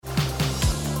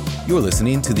You're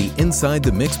listening to the Inside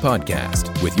the Mix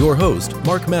podcast with your host,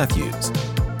 Mark Matthews.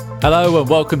 Hello and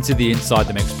welcome to the Inside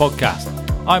the Mix podcast.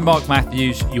 I'm Mark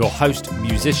Matthews, your host,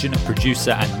 musician,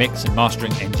 producer, and mix and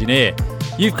mastering engineer.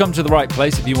 You've come to the right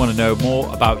place if you want to know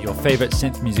more about your favorite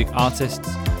synth music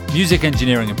artists, music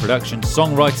engineering and production,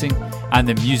 songwriting, and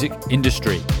the music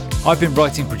industry. I've been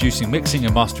writing, producing, mixing,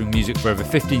 and mastering music for over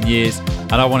 15 years,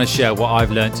 and I want to share what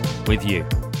I've learnt with you.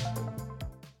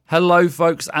 Hello,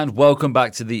 folks, and welcome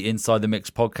back to the Inside the Mix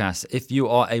podcast. If you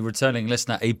are a returning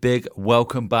listener, a big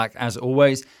welcome back as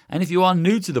always. And if you are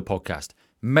new to the podcast,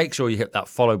 make sure you hit that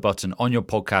follow button on your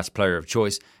podcast player of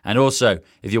choice. And also,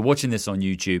 if you're watching this on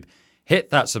YouTube, hit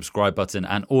that subscribe button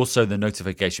and also the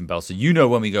notification bell so you know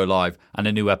when we go live and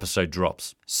a new episode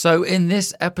drops. So in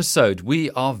this episode,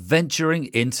 we are venturing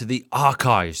into the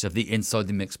archives of the Inside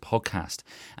the Mix podcast,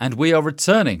 and we are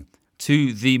returning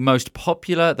to the most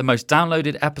popular, the most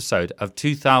downloaded episode of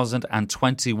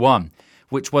 2021,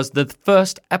 which was the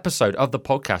first episode of the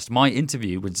podcast, my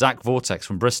interview with Zach Vortex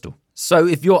from Bristol. So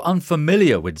if you're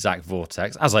unfamiliar with Zach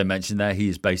Vortex, as I mentioned there, he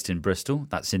is based in Bristol,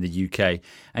 that's in the UK,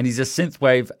 and he's a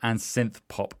synthwave and synth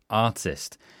pop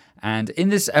artist. And in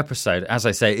this episode, as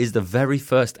I say, is the very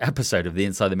first episode of the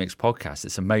Inside the Mix podcast.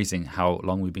 It's amazing how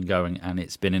long we've been going, and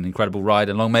it's been an incredible ride,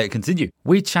 and long may it continue.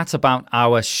 We chat about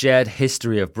our shared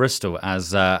history of Bristol.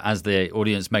 As the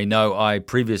audience may know, I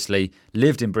previously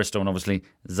lived in Bristol, and obviously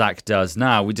Zach does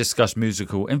now. We discuss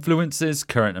musical influences,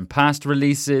 current and past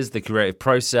releases, the creative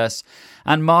process,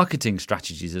 and marketing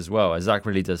strategies as well, as Zach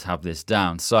really does have this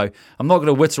down. So I'm not going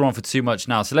to witter on for too much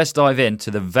now. So let's dive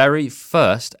into the very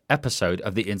first episode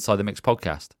of the Inside the Mix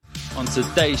podcast. On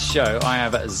today's show, I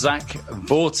have Zach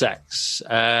Vortex.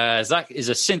 Zach is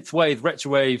a synthwave,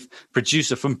 retrowave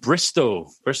producer from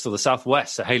Bristol, the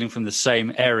southwest, so hailing from the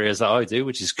same areas that I do,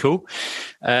 which is cool.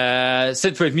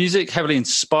 Synthwave music, heavily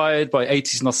inspired by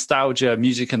 80s nostalgia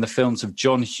music and the films of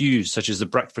John Hughes, such as The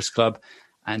Breakfast Club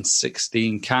and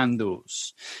 16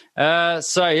 Candles.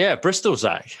 Bristol,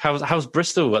 Zach. How's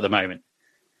Bristol at the moment?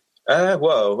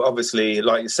 Well, obviously,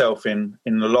 like yourself, in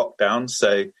the lockdown,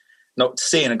 so not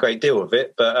seeing a great deal of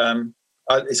it, but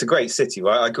it's a great city,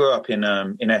 right? I grew up in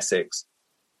Essex,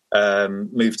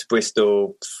 moved to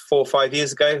Bristol 4 or 5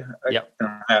 years ago. Yep.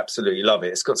 I absolutely love it.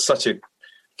 It's got such a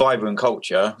vibrant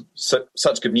culture,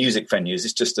 such good music venues.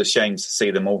 It's just a shame to see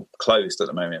them all closed at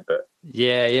the moment. But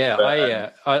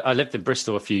I lived in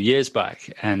Bristol a few years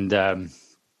back, and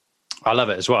I love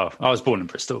it as well. I was born in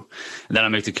Bristol, and then I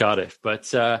moved to Cardiff. But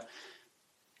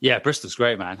Bristol's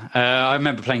great, man. I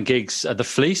remember playing gigs at the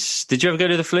Fleece. Did you ever go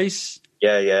to the Fleece?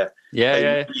 Yeah.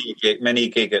 Many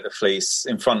gig at the Fleece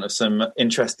in front of some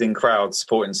interesting crowds,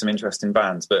 supporting some interesting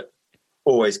bands, but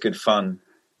always good fun.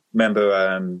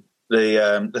 Remember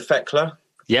the Thekla?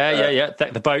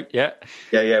 The boat, yeah.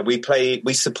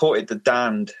 We supported the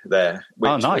Damned there.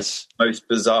 Which nice. Was the most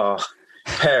bizarre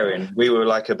pairing. We were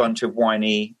like a bunch of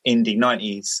whiny indie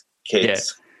 90s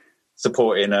kids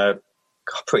supporting a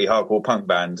pretty hardcore punk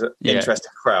band.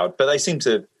 Interesting crowd, but they didn't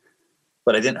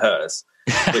hurt us,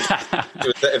 which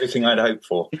was everything I'd hoped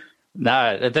for.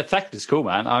 No, the Thekla is cool,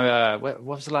 man. What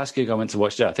was the last gig I went to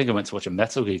watch there? I think I went to watch a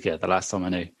metal gig the last time I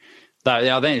knew.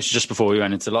 I think it's just before we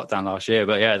went into lockdown last year.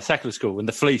 But yeah, the Thekla was cool. And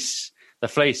the Fleece,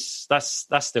 that's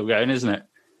still going, isn't it?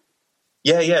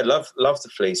 Yeah, love the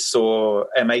Fleece. Saw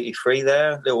M83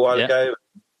 there a little while ago.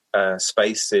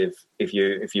 Space, if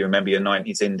you remember your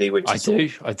 90s indie, which I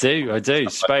do.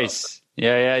 Space.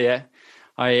 Yeah.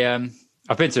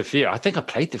 I've been to a few. I think I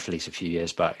played the Fleece a few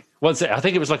years back. I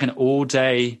think it was like an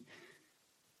all-day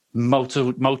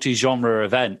multi-genre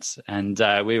event, and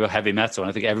we were heavy metal, and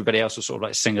I think everybody else was sort of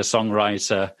like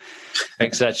singer-songwriter,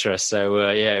 etc. So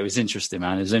it was interesting,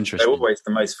 man. It was interesting. They're always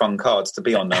the most fun cards to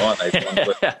be on, though, aren't they? Got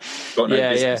no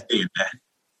business being there.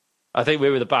 I think we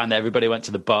were the band that everybody went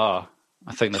to the bar.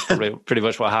 I think that's probably pretty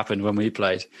much what happened when we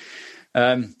played.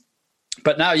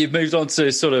 But now you've moved on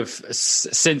to sort of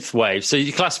synthwave. So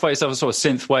you classify yourself as sort of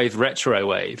synthwave,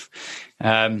 retrowave.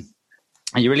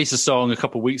 And you released a song a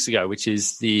couple of weeks ago, which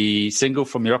is the single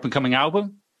from your up-and-coming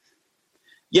album?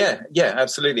 Yeah,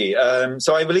 absolutely.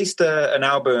 So I released an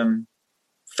album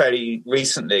fairly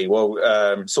recently,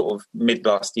 sort of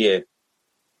mid-last year.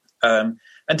 And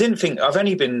didn't think... I've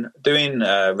only been doing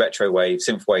retrowave,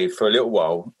 synthwave for a little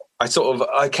while.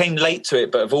 I came late to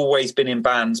it, but I've always been in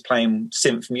bands playing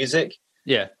synth music.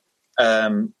 Yeah.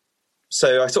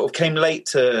 So I sort of came late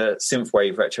to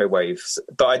synthwave, retrowave.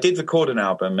 But I did record an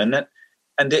album, and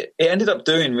it ended up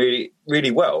doing really,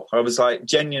 really well. I was like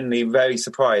genuinely very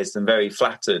surprised and very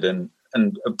flattered, and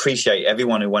appreciate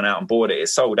everyone who went out and bought it. It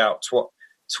sold out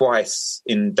twice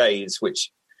in days, which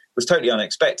was totally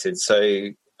unexpected. So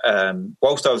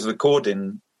whilst I was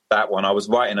recording that one, I was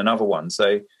writing another one.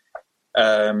 So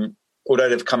although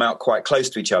they've come out quite close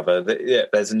to each other,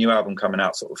 there's a new album coming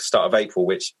out sort of start of April,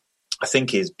 which I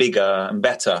think is bigger and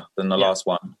better than the last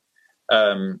one.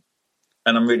 And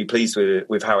I'm really pleased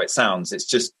with how it sounds. It's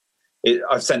just,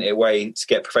 I've sent it away to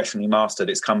get professionally mastered.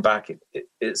 It's come back.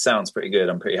 It sounds pretty good.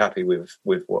 I'm pretty happy with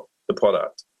what the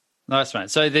product. Nice, man.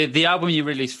 So the album you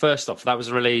released first off, that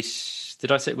was released,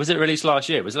 did I say, was it released last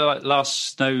year? Was it like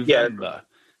last November?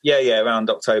 Yeah,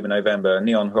 around October, November,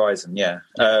 Neon Horizon, yeah.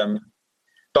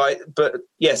 But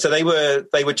yeah, so they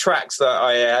were tracks that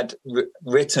I had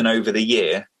written over the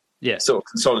year, sort of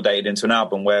consolidated into an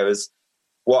album, whereas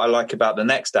what I like about the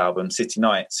next album, City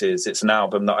Nights, is it's an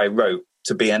album that I wrote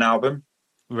to be an album.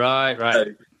 Right. So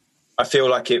I feel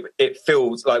like it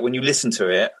feels like when you listen to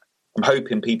it, I'm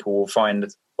hoping people will find,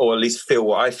 or at least feel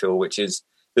what I feel, which is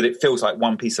that it feels like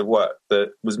one piece of work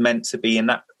that was meant to be in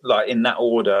that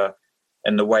order,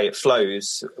 and the way it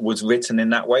flows was written in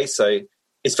that way. So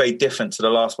it's very different to the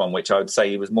last one, which I would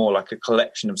say was more like a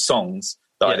collection of songs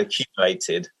that I'd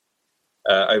accumulated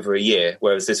over a year,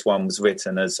 whereas this one was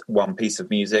written as one piece of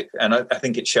music. And I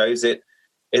think it shows it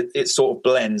sort of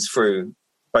blends through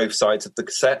both sides of the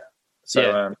cassette.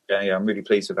 So I'm really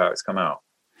pleased with how it's come out.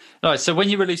 Nice. So when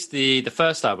you released the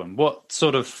first album, what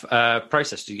sort of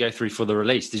process did you go through for the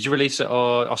release? Did you release it,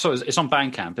 or I saw it's on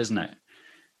Bandcamp, isn't it?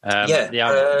 The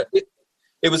album.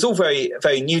 It was all very,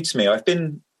 very new to me.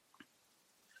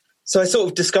 So I sort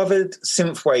of discovered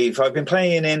Synthwave. I've been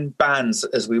playing in bands,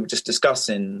 as we were just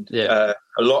discussing, a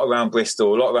lot around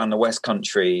Bristol, a lot around the West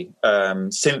Country,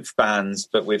 synth bands,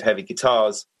 but with heavy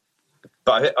guitars.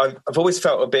 But I've always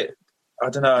felt a bit, I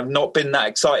don't know, I've not been that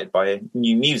excited by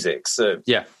new music. So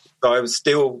I was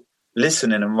still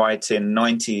listening and writing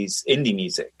 90s indie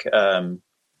music. And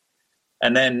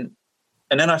then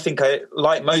I think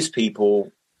like most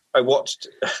people, I watched,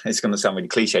 it's going to sound really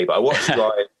cliche, but I watched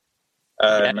Drive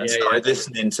and started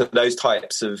listening to those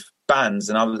types of bands.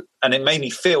 And it made me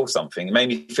feel something. It made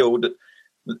me feel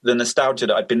the nostalgia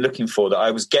that I'd been looking for, that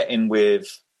I was getting with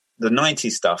the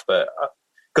 90s stuff. But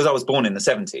because I was born in the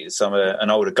 70s, so I'm an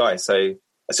older guy. So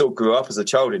I sort of grew up as a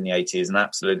child in the 80s and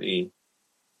absolutely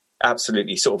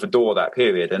sort of adore that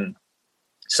period. And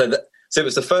so it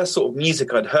was the first sort of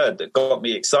music I'd heard that got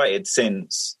me excited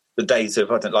since the days of,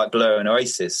 I don't like, Blur and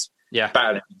Oasis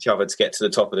battling each other to get to the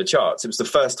top of the charts. It was the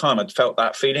first time I'd felt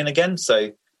that feeling again.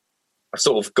 So I've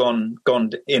sort of gone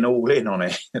all in on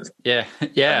it. Yeah,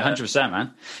 100%,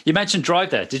 man. You mentioned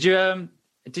Drive there. Did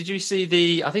you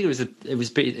see I think it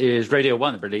was Radio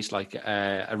 1 that released like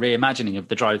a reimagining of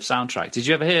the Drive soundtrack. Did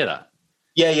you ever hear that?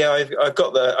 Yeah. I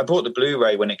bought the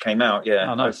Blu-ray when it came out.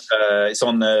 Yeah. Oh, nice. It's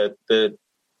on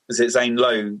is it Zane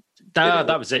Lowe?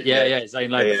 That was it. Yeah.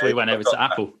 Zane Lowe before he went over to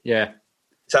Apple. Yeah.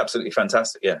 It's absolutely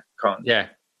fantastic. Yeah. Can't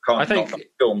I think not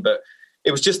film, but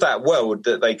it was just that world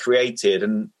that they created.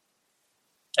 And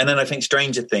then I think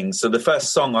Stranger Things. So the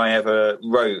first song I ever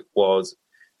wrote was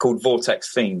called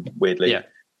Vortex Theme, weirdly. Yeah.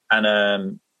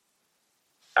 And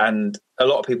a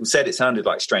lot of people said it sounded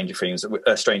like Stranger Things,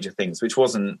 which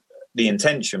wasn't the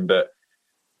intention, but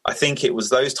I think it was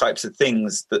those types of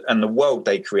things and the world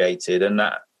they created and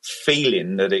that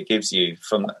feeling that it gives you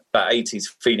from that 80s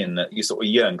feeling that you sort of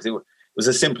yearn, because it was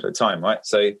a simpler time, right?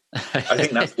 So I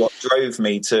think that's what drove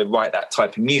me to write that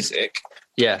type of music.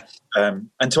 Yeah.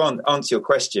 And to answer your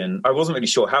question, I wasn't really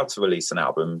sure how to release an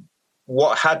album.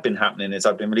 What had been happening is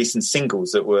I've been releasing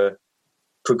singles that were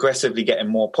progressively getting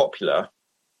more popular,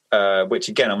 which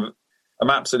again, I'm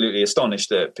absolutely astonished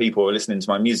that people are listening to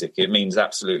my music. It means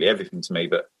absolutely everything to me.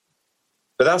 But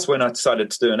that's when I decided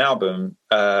to do an album.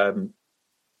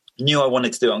 Knew I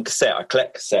wanted to do it on cassette. I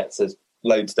collect cassettes. There's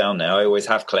loads down there. I always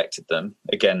have collected them,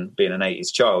 again, being an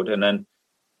 80s child. And then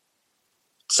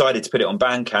decided to put it on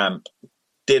Bandcamp,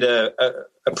 did a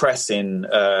pressing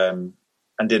and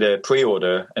did a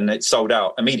pre-order, and it sold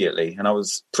out immediately. And I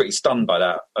was pretty stunned by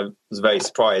that. I was very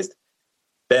surprised.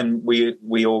 Then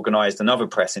we organised another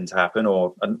pressing to happen,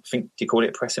 or I think, do you call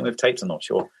it pressing with tapes? I'm not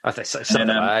sure. I think so, something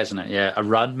like that, isn't it? Yeah, a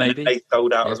run maybe. They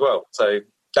sold out as well. So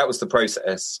that was the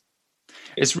process.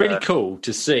 It's really cool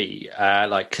to see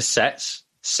like cassettes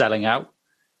selling out,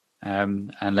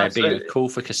 and there being a call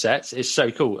for cassettes. It's so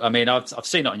cool. I mean, I've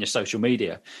seen it on your social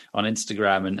media, on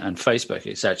Instagram and Facebook,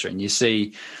 etc. And you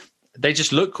see they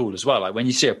just look cool as well. Like when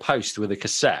you see a post with a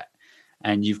cassette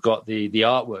and you've got the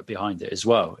artwork behind it as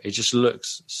well, it just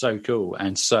looks so cool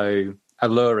and so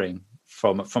alluring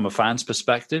from a fan's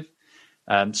perspective.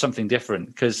 Something different,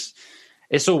 because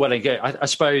it's all well and good. I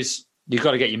suppose you've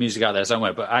got to get your music out there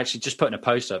somewhere, but actually just putting a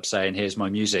post up saying, here's my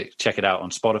music, check it out on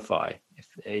Spotify,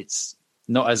 it's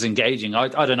not as engaging. I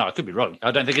don't know. I could be wrong.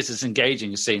 I don't think it's as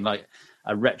engaging as seeing like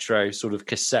a retro sort of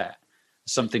cassette,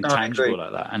 something tangible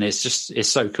like that. And it's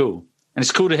so cool. And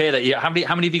it's cool to hear that. How many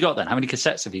have you got then? How many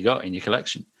cassettes have you got in your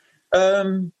collection?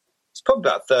 It's probably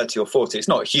about 30 or 40. It's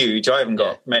not huge. I haven't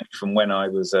got many from when I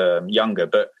was younger,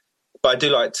 but I do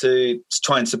like to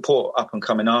try and support up and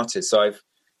coming artists. So I've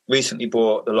recently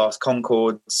bought the Last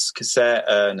Concords cassette,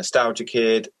 Nostalgia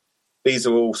Kid. These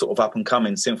are all sort of up and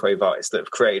coming synthwave artists that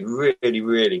have created really,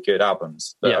 really good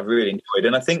albums that I've really enjoyed.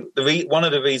 And I think one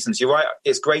of the reasons, you're right,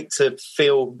 it's great to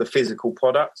feel the physical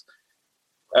product.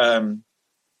 But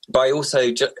I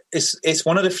also it's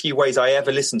one of the few ways I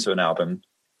ever listen to an album.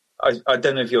 I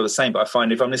don't know if you're the same, but I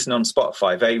find if I'm listening on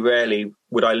Spotify, very rarely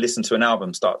would I listen to an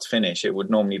album start to finish. It would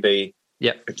normally be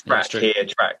a track here, a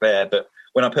track there. But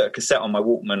when I put a cassette on my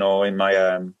Walkman or in my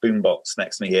boombox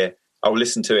next to me here, I'll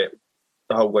listen to it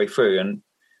the whole way through. And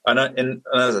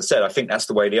as I said, I think that's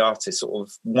the way the artist sort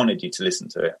of wanted you to listen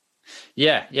to it.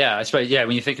 Yeah. I suppose,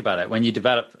 when you think about it, when you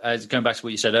develop, going back to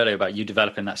what you said earlier about you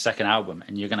developing that second album,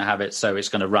 and you're going to have it so it's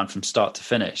going to run from start to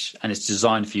finish, and it's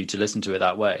designed for you to listen to it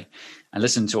that way, and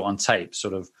listen to it on tape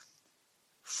sort of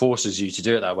forces you to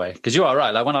do it that way. Because you are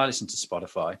right. Like when I listen to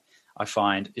Spotify, I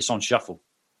find it's on shuffle.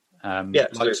 Like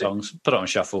songs, put it on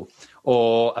shuffle,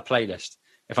 or a playlist.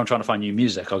 If I'm trying to find new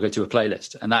music, I'll go to a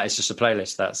playlist, and that is just a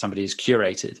playlist that somebody's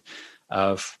curated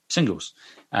of singles.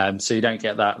 So you don't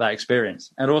get that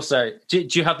experience. And also, do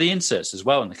you have the inserts as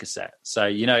well in the cassette? So,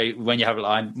 when you have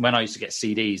when I used to get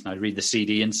CDs and I'd read the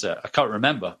CD insert, I can't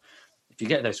remember if you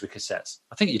get those with cassettes.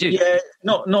 I think you do. Yeah,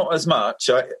 not as much.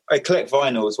 I collect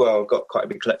vinyl as well. I've got quite a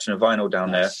big collection of vinyl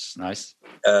down there. Nice.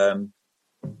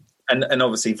 And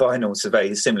obviously vinyl's a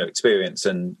very similar experience,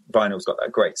 and vinyl's got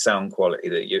that great sound quality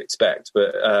that you expect.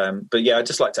 But yeah, I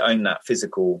just like to own that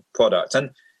physical product,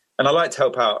 and I like to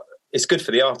help out. It's good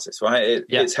for the artist, right?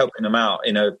 It's helping them out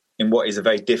in what is a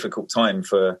very difficult time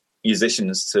for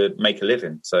musicians to make a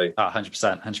living. So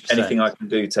 100%. Anything I can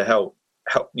do to help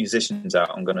musicians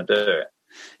out, I'm going to do it.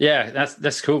 Yeah,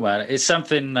 that's cool, man. It's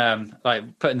something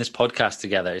like putting this podcast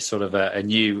together is sort of a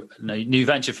new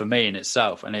venture for me in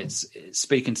itself, and it's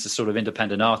speaking to sort of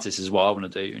independent artists is what I want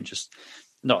to do, and just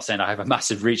not saying I have a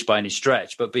massive reach by any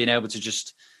stretch, but being able to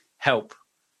just help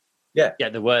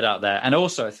get the word out there. And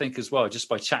also I think as well, just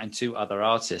by chatting to other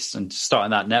artists and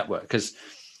starting that network, because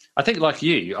I think like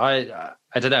you, I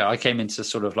don't know, I came into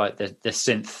sort of like the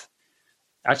synth,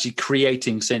 actually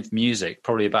creating synth music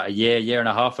probably about a year and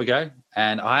a half ago.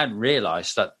 And I hadn't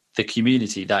realized that the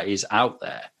community that is out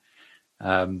there,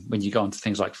 when you go onto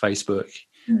things like Facebook,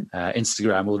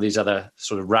 Instagram, all these other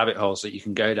sort of rabbit holes that you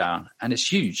can go down, and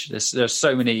it's huge. There's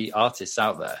so many artists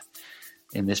out there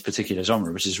in this particular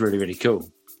genre, which is really, really cool.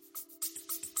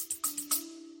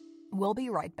 We'll be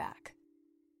right back.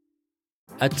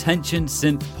 Attention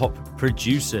synth pop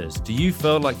producers. Do you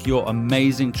feel like your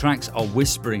amazing tracks are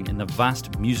whispering in the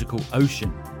vast musical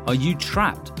ocean? Are you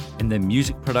trapped in the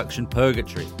music production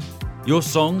purgatory? Your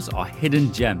songs are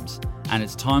hidden gems, and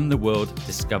it's time the world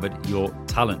discovered your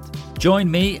talent.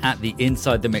 Join me at the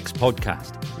Inside the Mix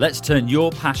podcast. Let's turn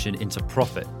your passion into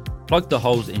profit. Plug the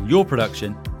holes in your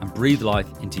production and breathe life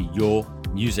into your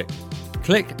music.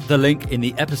 Click the link in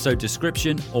the episode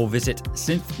description or visit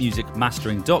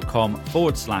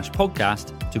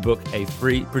synthmusicmastering.com/podcast to book a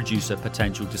free producer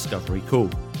potential discovery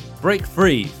call. Break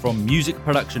free from music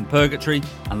production purgatory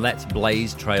and let's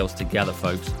blaze trails together,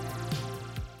 folks.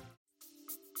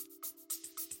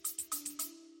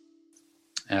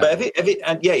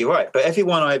 But you're right. But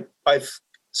everyone I've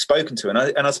spoken to, and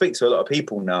I speak to a lot of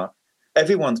people now,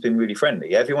 everyone's been really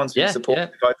friendly. Everyone's been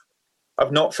supportive. Yeah.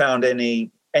 I've not found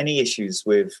any issues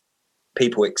with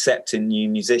people accepting new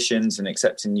musicians and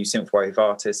accepting new synthwave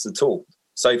artists at all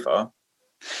so far.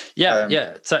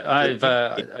 So I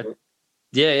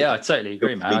totally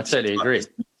agree, man. I totally agree.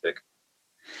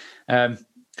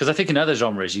 Because I think in other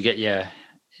genres, you get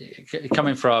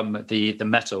coming from the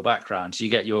metal background, you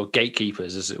get your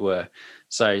gatekeepers, as it were.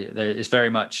 So it's very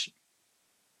much,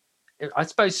 I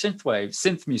suppose,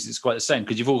 synth music is quite the same,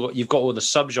 because you've got all the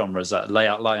subgenres that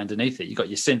lie underneath it. You've got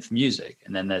your synth music,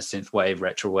 and then there's synthwave,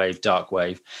 retrowave,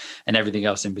 darkwave, and everything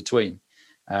else in between.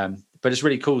 But it's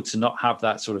really cool to not have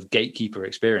that sort of gatekeeper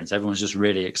experience. Everyone's just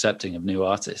really accepting of new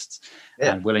artists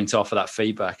and willing to offer that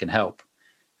feedback and help,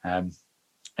 and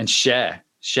share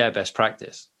best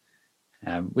practice,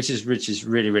 which is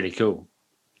really, really cool.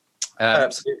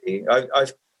 Absolutely.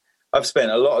 I've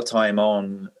spent a lot of time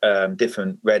on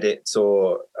different Reddits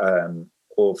or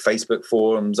Facebook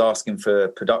forums asking for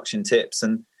production tips,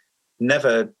 and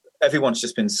everyone's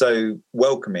just been so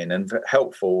welcoming and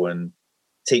helpful and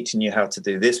teaching you how to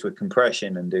do this with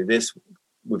compression and do this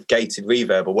with gated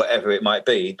reverb or whatever it might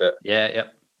be. But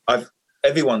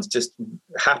everyone's just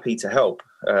happy to help,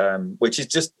 which is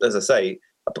just, as I say,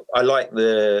 I like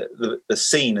the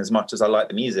scene as much as I like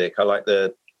the music. I like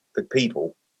the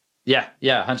people. Yeah,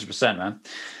 100%, man.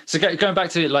 So going back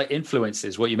to like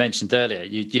influences, what you mentioned earlier,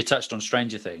 you touched on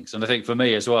Stranger Things, and I think for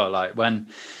me as well, like when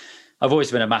I've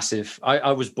always been a massive.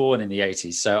 I was born in the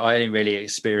 80s, so I only really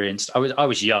experienced. I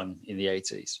was young in the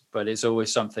 80s, but it's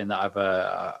always something that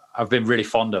I've been really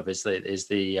fond of. Is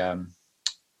the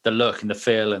look and the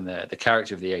feel and the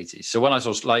character of the 80s. So when I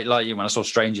saw like you, when I saw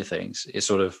Stranger Things, it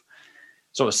sort of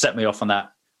set me off on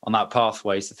that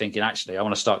pathways to thinking, actually, I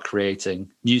want to start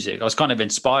creating music. I was kind of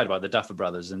inspired by the Duffer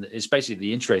Brothers, and it's basically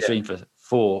the intro theme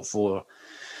for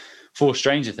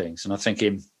Stranger Things. And I'm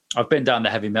thinking, I've been down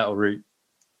the heavy metal route.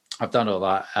 I've done all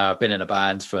that. I've been in a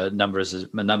band for a number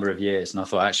of years, and I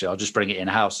thought, actually, I'll just bring it in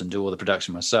house and do all the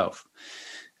production myself.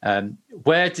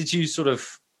 Where did you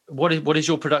what is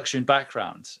your production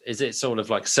background? Is it sort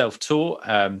of like self-taught?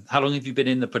 How long have you been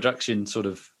in the production sort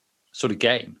of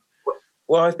game?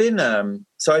 Well, I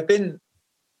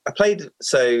played,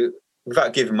 so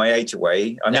without giving my age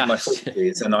away, I'm in my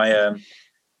 40s, and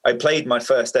I played my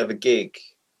first ever gig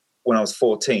when I was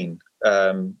 14.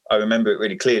 I remember it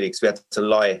really clearly because we had to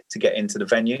lie to get into the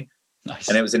venue. Nice.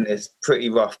 And it was in this pretty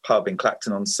rough pub in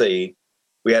Clacton-on-Sea.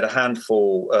 We had a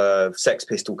handful of Sex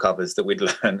Pistol covers that we'd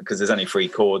learned because there's only 3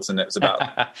 chords and it was about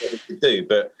what we could do,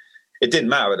 but it didn't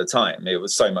matter at the time. It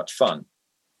was so much fun.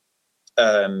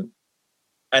 And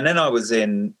then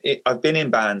I've been in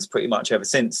bands pretty much ever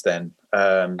since then,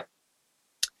 up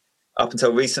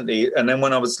until recently. And then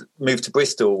when I was moved to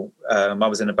Bristol, I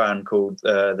was in a band called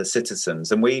The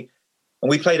Citizens, and we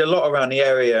played a lot around the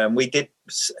area, and we did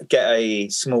get a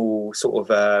small sort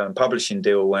of publishing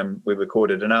deal when we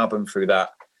recorded an album through that.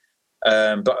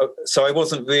 But so I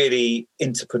wasn't really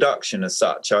into production as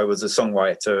such. I was a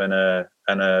songwriter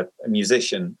and a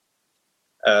musician,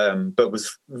 but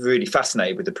was really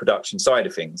fascinated with the production side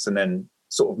of things, and then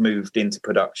sort of moved into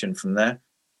production from there.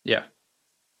 Yeah.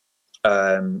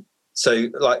 So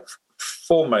like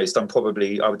foremost, I'm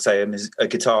probably, I would say, a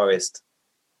guitarist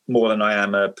more than I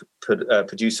am a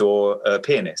producer or a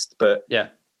pianist. But yeah,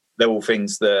 they're all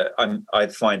things that I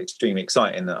find extremely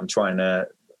exciting that I'm trying to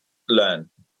learn.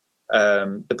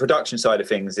 The production side of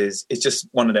things is just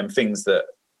one of them things that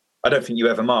I don't think you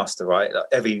ever master, right? Like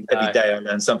every day I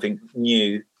learn something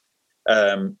new.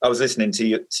 I was listening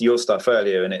to your stuff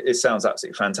earlier, and it sounds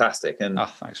absolutely fantastic. And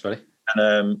thanks, buddy.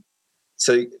 And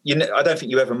so I don't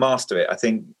think you ever master it. I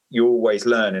think you always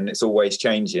learn, and it's always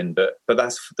changing. But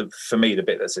that's for me the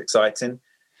bit that's exciting.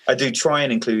 I do try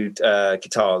and include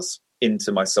guitars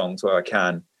into my songs where I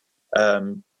can,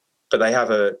 but they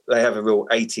have a real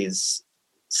 80s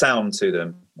sound to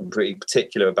them. I'm pretty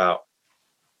particular about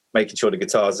making sure the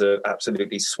guitars are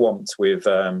absolutely swamped with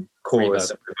chorus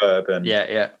and reverb, and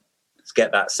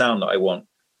get that sound that I want.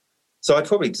 So I'd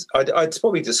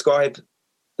probably describe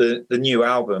the new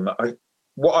album.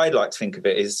 What I'd like to think of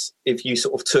it is if you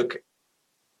sort of took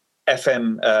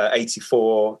FM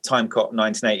 84, Time Cop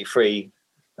 1983,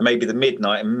 and maybe the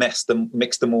Midnight, and mixed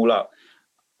them all up.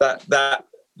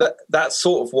 That's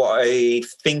sort of what I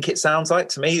think it sounds like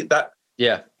to me.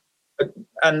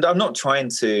 And I'm not trying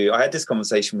to. I had this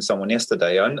conversation with someone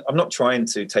yesterday. I'm not trying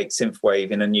to take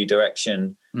synthwave in a new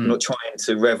direction. I'm not trying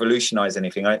to revolutionize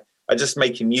anything. I just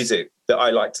making music that I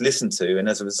like to listen to, and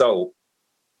as a result,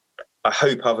 I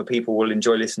hope other people will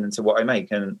enjoy listening to what I make.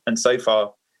 And so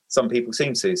far, some people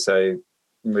seem to. So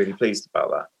I'm really pleased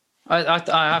about that.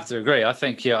 I have to agree. I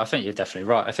think you're definitely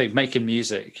right. I think making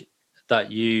music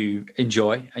that you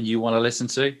enjoy and you want to listen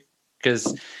to,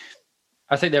 because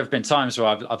I think there have been times where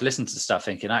I've listened to stuff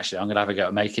thinking, actually, I'm going to have a go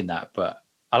at making that, but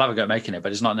I'll have a go at making it,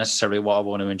 but it's not necessarily what I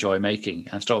want to enjoy making.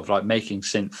 And sort of like making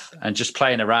synth and just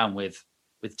playing around with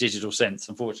digital synths.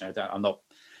 Unfortunately, I'm not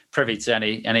privy to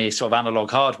any sort of analog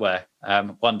hardware.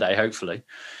 One day, hopefully,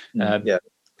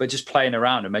 but just playing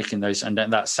around and making those, and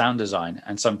then that sound design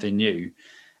and something new,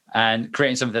 and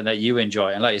creating something that you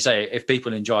enjoy. And like you say, if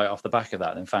people enjoy it off the back of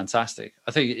that, then fantastic.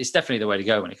 I think it's definitely the way to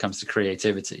go when it comes to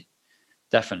creativity.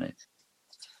 Definitely.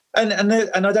 And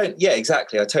I don't. Yeah,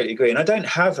 exactly. I totally agree. And I don't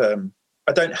have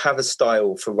a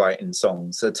style for writing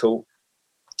songs at all.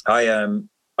 I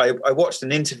watched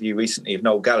an interview recently of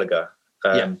Noel Gallagher.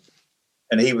 And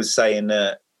he was saying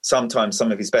that sometimes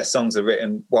some of his best songs are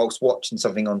written whilst watching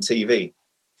something on TV,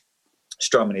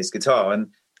 strumming his guitar. And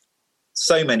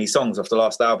so many songs off the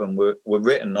last album were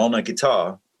written on a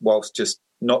guitar whilst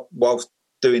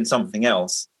doing something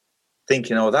else,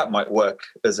 thinking, that might work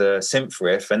as a synth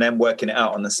riff, and then working it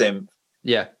out on the synth.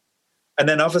 Yeah. And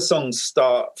then other songs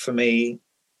start for me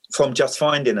from just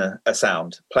finding a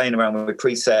sound, playing around with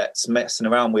presets, messing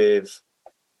around with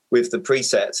the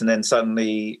presets, and then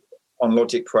suddenly on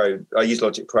Logic Pro, I use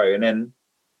Logic Pro, and then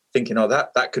thinking, oh,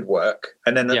 that could work.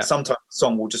 And then sometimes the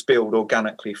song will just build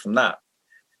organically from that.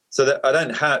 So that I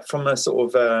don't have, from a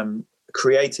sort of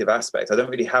creative aspect, I don't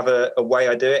really have a way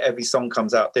I do it. Every song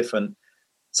comes out different.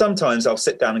 Sometimes I'll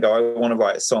sit down and go, I want to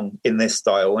write a song in this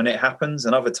style, and it happens.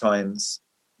 And other times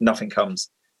nothing comes.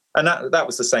 And that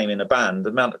was the same in a band.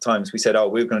 The amount of times we said, oh,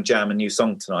 we're going to jam a new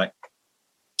song tonight,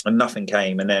 and nothing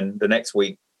came. And then the next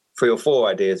week, 3 or 4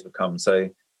 ideas would come. So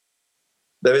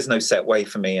there is no set way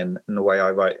for me in the way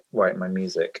I write my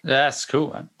music. That's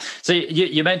cool, man. So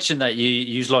you mentioned that you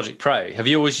use Logic Pro. Have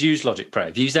you always used Logic Pro?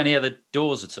 Have you used any other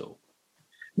DAWs at all?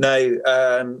 No,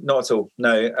 not at all.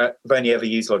 No, I've only ever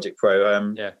used Logic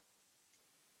Pro.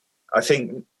 I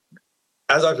think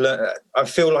as I've learned, I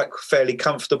feel like fairly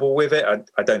comfortable with it.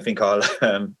 I don't think I'll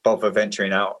bother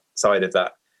venturing outside of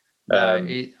that.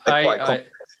 They're quite complex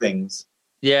things.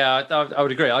 Yeah, I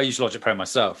would agree. I use Logic Pro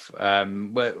myself.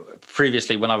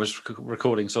 Previously, when I was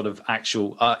recording sort of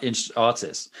actual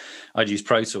artists, I'd use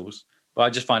Pro Tools. But I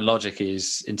just find Logic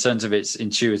is, in terms of its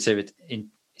intuitive,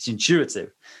 it's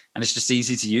intuitive, and it's just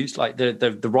easy to use. Like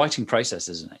the writing process,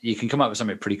 isn't it? You can come up with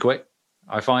something pretty quick,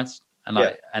 I find, and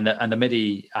the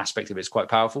MIDI aspect of it is quite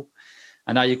powerful.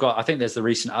 And now you've got, I think there's the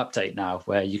recent update now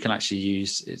where you can actually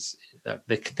use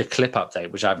the clip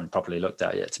update, which I haven't properly looked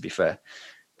at yet, to be fair.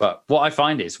 But what I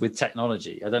find is with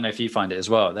technology, I don't know if you find it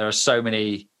as well, there are so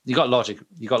many, you've got Logic,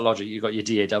 you've got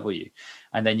your DAW,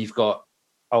 and then you've got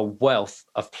a wealth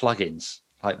of plugins.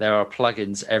 Like there are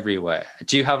plugins everywhere.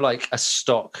 Do you have like a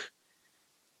stock,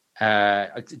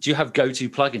 do you have go-to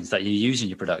plugins that you use in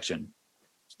your production?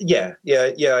 Yeah,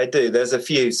 I do. There's a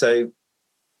few. So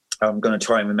I'm going to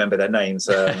try and remember their names.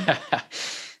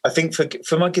 I think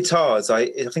for my guitars, I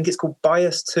think it's called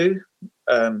Bias 2.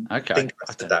 Okay. I think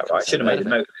I did that right. I should have made a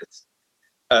note of this.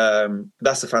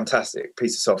 That's a fantastic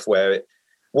piece of software.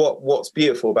 What's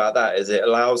beautiful about that is it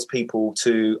allows people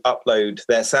to upload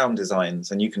their sound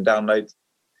designs, and you can download.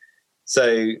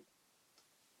 So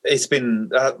it's been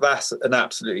that's an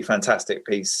absolutely fantastic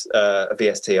piece of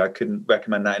VST. I couldn't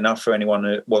recommend that enough for anyone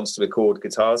who wants to record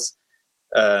guitars.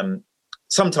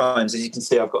 Sometimes, as you can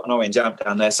see, I've got an orange amp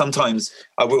down there. Sometimes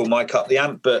I will mic up the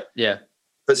amp, but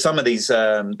some of these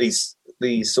sort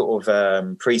of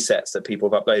presets that people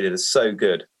have uploaded are so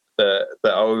good that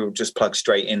I will just plug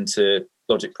straight into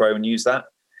Logic Pro and use that.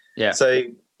 Yeah. So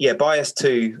Bias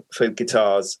 2 for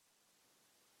guitars,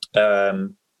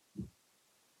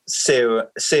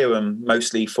 Serum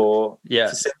mostly for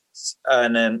synths.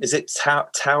 And then is it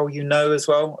Tau as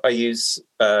well? I use is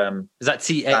that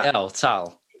TAL?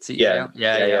 Tal. Yeah,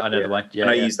 I know the one. Yeah,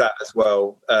 and I use that as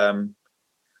well. I'm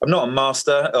not a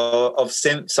master of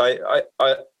synths.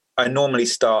 I normally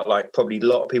start, like probably a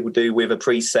lot of people do, with a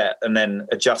preset and then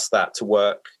adjust that to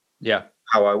work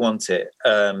how I want it.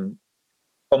 On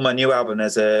my new album,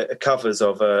 there's a covers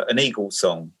of an Eagles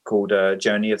song called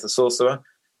Journey of the Sorcerer.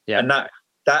 Yeah. And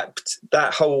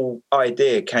that whole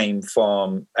idea came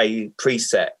from a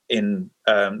preset in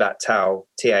that Tal,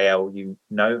 Tal,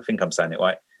 I think I'm saying it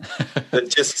right.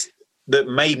 that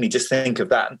made me just think of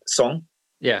that song,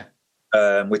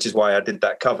 which is why I did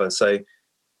that cover. So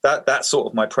that's sort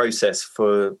of my process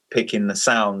for picking the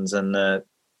sounds and the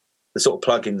sort of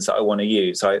plugins that I want to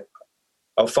use.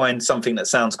 I'll find something that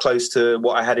sounds close to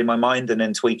what I had in my mind and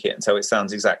then tweak it until it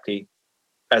sounds exactly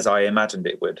as I imagined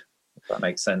it would, if that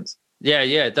makes sense. Yeah,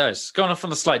 it does. Going off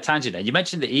on a slight tangent there, you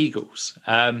mentioned the Eagles.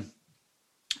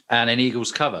 And an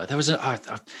Eagles cover. There was I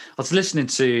was listening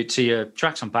to your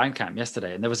tracks on Bandcamp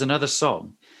yesterday, and there was another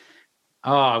song.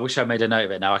 Oh, I wish I made a note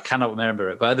of it now. I cannot remember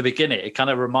it. But at the beginning, it kind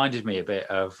of reminded me a bit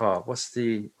of what's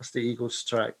the Eagles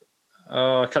track?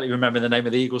 Oh, I can't even remember the name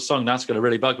of the Eagles song. That's going to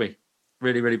really bug me.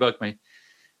 Really, really bug me.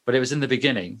 But it was in the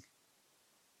beginning.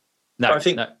 No, it's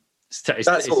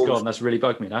gone. That's really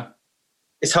bugged me now.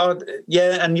 It's hard.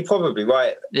 Yeah, and you're probably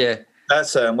right. Yeah.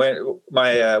 That's when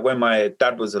my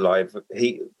dad was alive.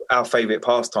 Our favourite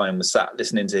pastime was sat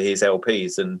listening to his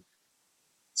LPs, and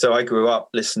so I grew up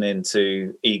listening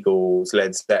to Eagles,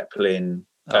 Led Zeppelin,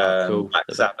 Black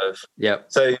Sabbath. Yeah.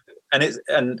 So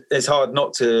and it's hard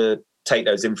not to take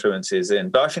those influences in,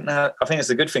 but I think it's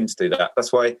a good thing to do that.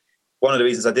 That's why one of the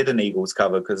reasons I did an Eagles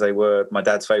cover, because they were my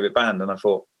dad's favourite band, and I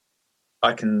thought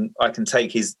I can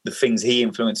take the things he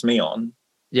influenced me on,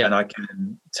 and I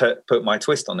can put my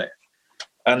twist on it.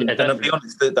 And I'll be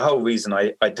honest, the whole reason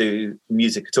I do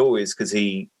music at all is because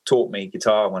he taught me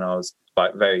guitar when I was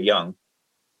like very young,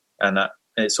 and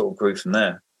it sort of grew from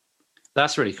there.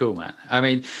 That's really cool, man. I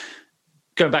mean,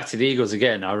 Going back to the Eagles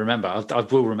again, I will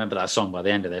remember that song by the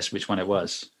end of this, which one it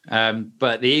was.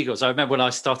 But the Eagles, I remember when I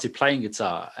started playing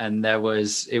guitar, and it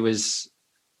was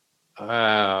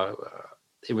Hotel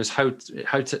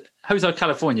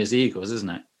California's the Eagles, isn't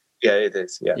it? Yeah, it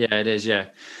is. Yeah, it is. Yeah,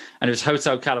 and it was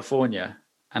Hotel California,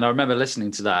 and I remember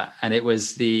listening to that, and it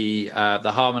was the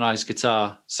harmonized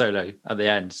guitar solo at the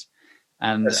end,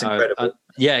 and that's incredible.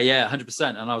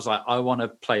 100%. And I was like, I want to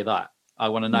play that. I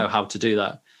want to know how to do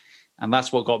that. And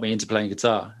that's what got me into playing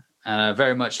guitar.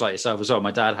 Very much like yourself as well. My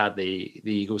dad had the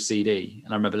Eagles CD,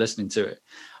 and I remember listening to it.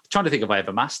 I'm trying to think if I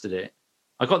ever mastered it.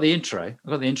 I got the intro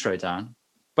down.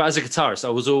 But as a guitarist,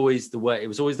 it was always the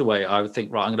way I would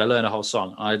think, right, I'm going to learn a whole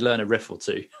song. I'd learn a riff or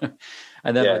two.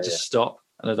 And then I'd just stop,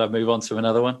 and then I'd move on to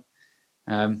another one.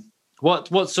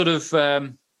 What sort of,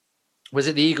 was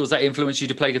it the Eagles that influenced you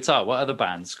to play guitar? What other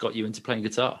bands got you into playing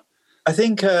guitar? I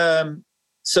think...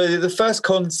 So the first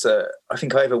concert I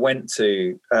think I ever went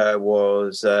to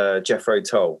was Jethro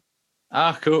Tull.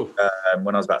 Ah, cool.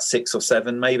 When I was about 6 or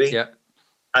 7, maybe. Yeah.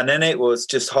 And then it was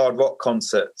just hard rock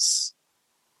concerts,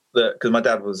 because my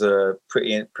dad was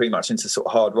pretty much into sort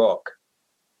of hard rock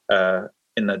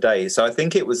in the day. So I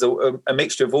think it was a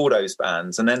mixture of all those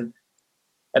bands. And then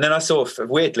I saw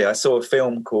a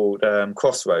film called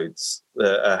Crossroads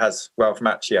that has Ralph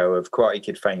Macchio of Karate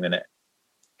Kid fame in it.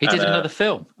 He did another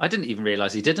film. I didn't even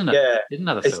realise he did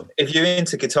another film. If you're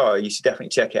into guitar, you should definitely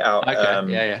check it out.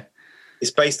 Okay,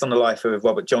 It's based on the life of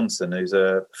Robert Johnson, who's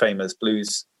a famous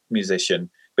blues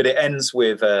musician. But it ends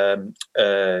with a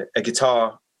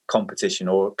guitar competition,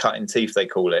 or cutting teeth, they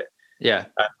call it. Yeah.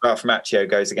 Ralph Macchio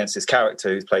goes against this character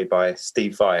who's played by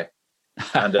Steve Vai.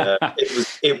 And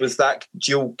it was that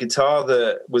dual guitar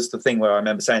that was the thing where I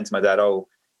remember saying to my dad, "Oh,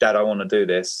 Dad, I want to do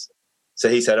this." So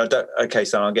he said, "Okay,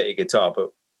 son, I'll get you a guitar." But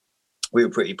we were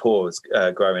pretty poor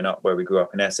growing up where we grew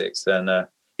up in Essex, and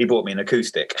he bought me an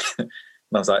acoustic. And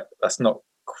I was like, that's not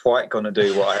quite going to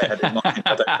do what I had in mind.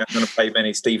 I don't think I'm going to play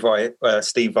many Steve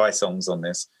Vai songs on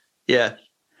this. Yeah.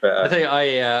 But, I think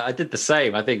I did the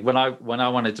same. I think when I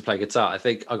wanted to play guitar, I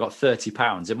think I got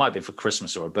 £30. It might be for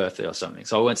Christmas or a birthday or something.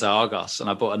 So I went to Argos and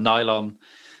I bought a nylon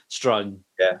strung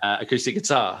acoustic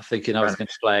guitar, thinking I was going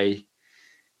to play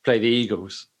the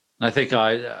Eagles. And I think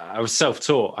I was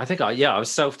self-taught. I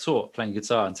was self-taught playing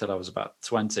guitar until I was about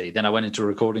 20. Then I went into a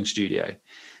recording studio,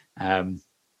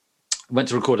 went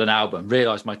to record an album,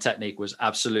 realised my technique was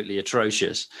absolutely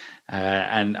atrocious.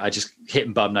 And I just hit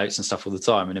and bum notes and stuff all the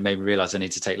time. And it made me realise I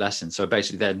need to take lessons. So I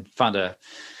basically then found a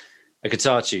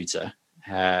guitar tutor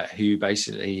who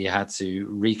basically had to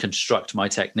reconstruct my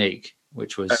technique,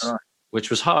 which was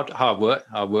hard work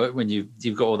when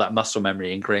you've got all that muscle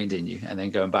memory ingrained in you, and then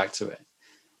going back to it.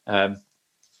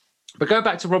 But going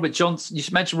back to Robert Johnson, you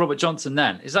mentioned Robert Johnson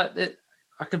then. Is that it?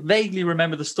 I can vaguely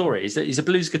remember the story. Is that he's a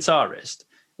blues guitarist?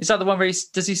 Is that the one where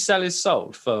does he sell his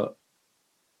soul for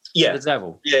the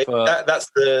devil? Yeah, that's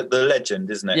the legend,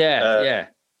 isn't it? Yeah.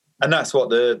 And that's what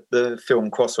the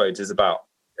film Crossroads is about.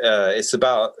 It's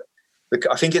about,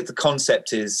 I think the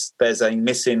concept is there's a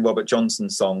missing Robert Johnson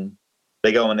song.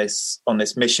 They go on this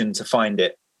mission to find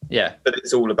it. Yeah. But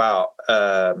it's all about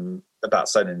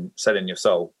selling your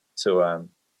soul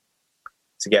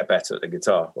to get better at the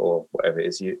guitar or whatever it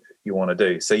is you want to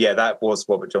do. So yeah, that was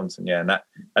Robert Johnson. Yeah,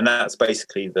 and that's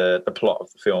basically the plot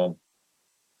of the film.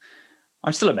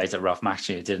 I'm still amazed that Ralph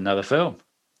Macchio did another film.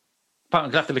 I'm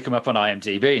gonna have to look him up on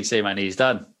IMDb and see how many he's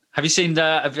done. Have you seen going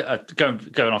off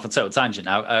on a total tangent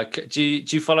now? Do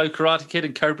you follow Karate Kid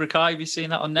and Cobra Kai? Have you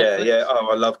seen that on Netflix? Yeah. Oh,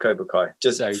 I love Cobra Kai.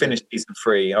 Just finished season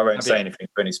 3. I won't say anything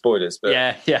for any spoilers, but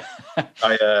yeah.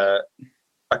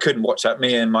 I couldn't watch that.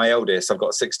 Me and my eldest, I've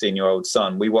got a 16-year-old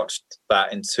son. We watched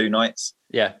that in 2 nights.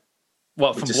 Yeah.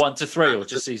 What, from 1 to 3 or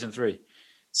just season 3?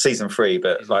 Season 3,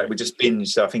 but we just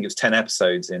binged. I think it was 10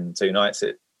 episodes in 2 nights.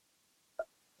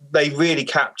 They really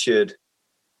captured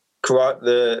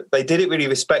karate. They did it really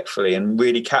respectfully and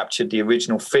really captured the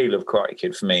original feel of Karate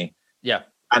Kid for me. Yeah.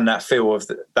 And that feel of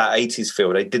that 80s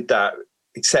feel. They did that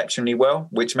exceptionally well,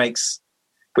 which makes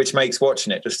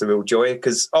watching it just a real joy,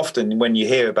 because often when you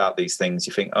hear about these things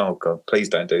you think, oh god, please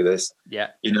don't do this. Yeah,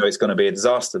 it's going to be a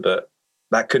disaster, but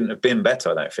that couldn't have been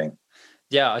better, I don't think.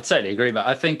 Yeah, I totally agree. But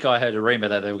I think I heard a rumor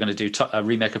that they were going to do a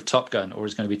remake of Top Gun, or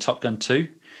it's going to be Top Gun 2.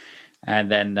 And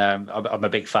then I'm a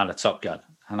big fan of Top Gun,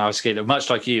 and I was scared, much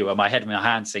like you, my head in my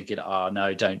hands thinking, oh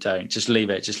no, don't just leave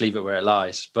it where it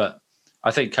lies. But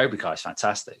I think Cobra Kai is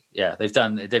fantastic. Yeah, they've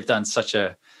done such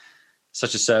a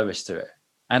service to it.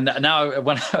 And now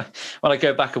when I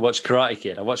go back and watch Karate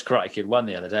Kid, I watched Karate Kid 1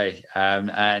 the other day,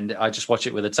 and I just watch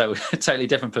it with a totally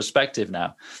different perspective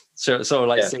now. So it's sort of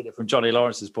like seeing it from Johnny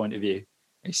Lawrence's point of view.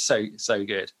 It's so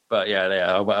good. But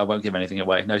yeah, I won't give anything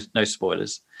away. No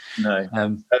spoilers. No.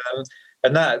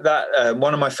 And that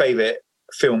one of my favourite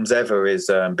films ever is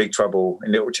Big Trouble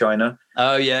in Little China.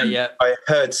 Oh yeah, yeah. I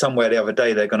heard somewhere the other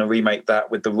day they're going to remake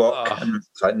that with The Rock, and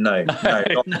it's like not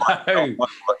my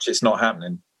watch. It's not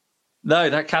happening. No,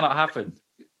 that cannot happen.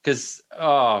 Because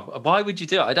why would you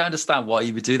do it? I don't understand why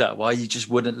you would do that. Why you just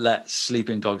wouldn't let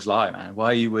Sleeping Dogs lie, man?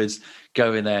 Why you would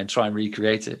go in there and try and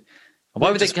recreate it? And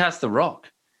why would they cast The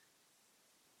Rock?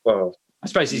 Well, I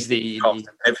suppose he's the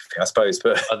everything. I suppose,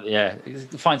 but yeah,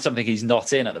 find something he's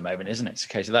not in at the moment, isn't it? It's a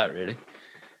case of that, really.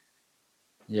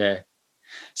 Yeah.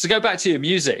 So go back to your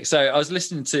music. So I was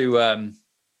listening to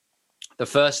the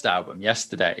first album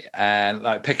yesterday, and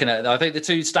like picking it. I think the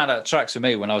two standout tracks for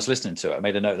me when I was listening to it, I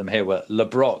made a note of them here, were Le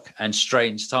Broc and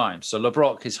Strange Times. So Le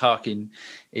Broc is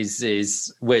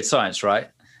Weird Science, right?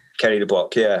 Kelly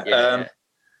LeBrock, yeah.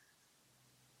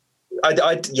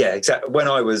 Exactly. When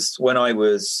I was, what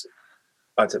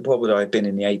would I have been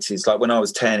in the 80s? Like when I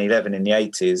was 10, 11 in the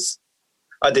 80s,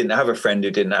 I didn't have a friend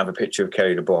who didn't have a picture of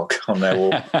Kelly LeBrock on their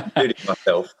wall, including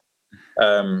myself.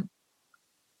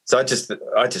 So I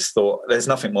just thought there's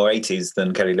nothing more 80s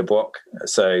than Kelly LeBrock.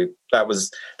 So that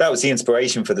was the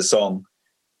inspiration for the song.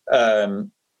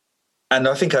 And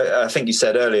I think you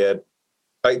said earlier,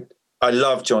 I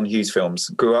love John Hughes films.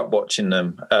 Grew up watching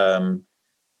them.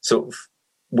 Sort of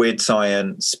Weird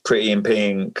Science, Pretty in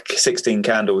Pink, 16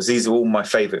 Candles. These are all my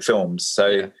favourite films.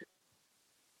 So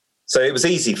it was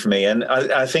easy for me. And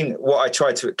I think what I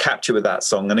tried to capture with that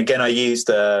song, and again, I used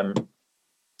a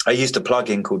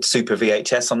plugin called Super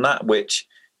VHS on that, which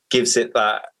gives it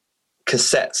that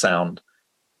cassette sound.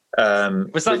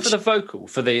 Was that for the vocal,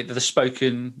 for the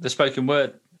spoken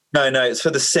word? No, it's for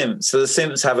the synths. So the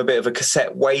synths have a bit of a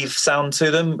cassette wave sound to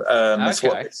them. That's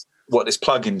what this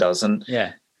plugin does. And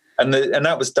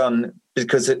that was done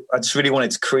because I just really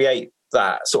wanted to create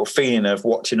that sort of feeling of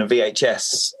watching a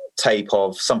VHS tape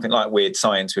of something like Weird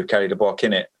Science with Kelly LeBrock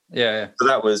in it. Yeah. So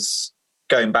that was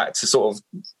going back to sort of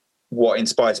what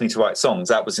inspires me to write songs.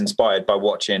 That was inspired by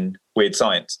watching Weird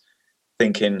Science,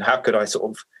 thinking, how could I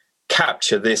sort of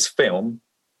capture this film,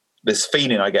 this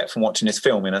feeling I get from watching this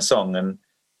film in a song? And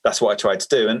that's what I tried to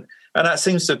do. And that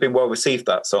seems to have been well received,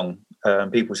 that song.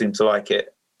 People seem to like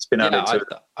it. It's been added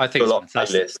to a lot of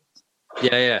playlists.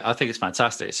 Yeah, I think it's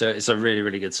fantastic. So it's a really,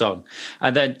 really good song.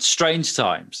 And then Strange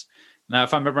Times. Now,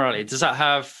 if I remember rightly, does that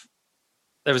have...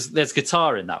 There's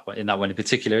guitar in that one in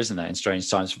particular, isn't there, in Strange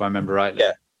Times, if I remember rightly?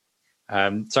 Yeah.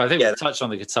 So I think we touched on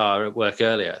the guitar at work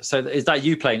earlier. So is that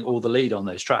you playing all the lead on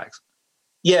those tracks?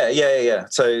 Yeah.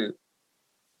 So,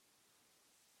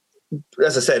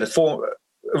 as I said,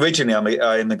 originally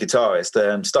I'm a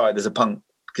guitarist. Started as a punk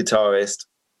guitarist.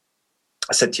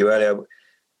 I said to you earlier,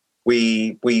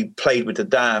 we played with The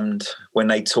Damned when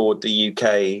they toured the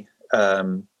UK.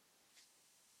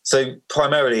 So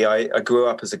primarily I grew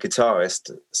up as a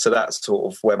guitarist. So that's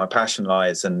sort of where my passion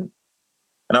lies. And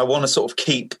I want to sort of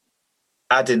keep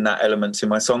adding that element to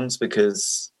my songs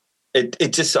because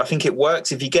it just, I think it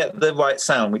works if you get the right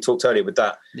sound. We talked earlier with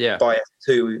that Bias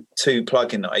 2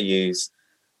 plugin that I use.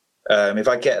 If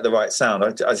I get the right sound,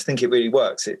 I just think it really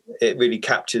works. It really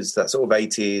captures that sort of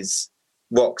 80s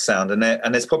rock sound. And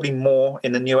there's probably more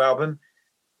in the new album.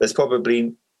 There's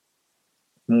probably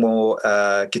more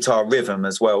guitar rhythm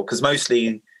as well, because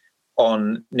mostly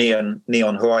on Neon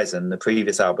Horizon, the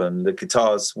previous album, the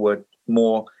guitars were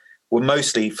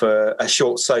mostly for a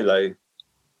short solo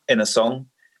in a song.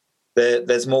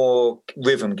 There's more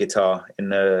rhythm guitar in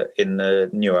the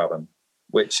new album,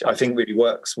 which I think really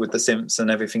works with the synths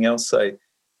and everything else. So,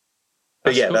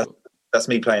 but cool. That's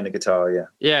me playing the guitar.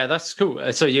 Yeah, that's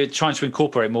cool. So you're trying to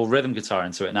incorporate more rhythm guitar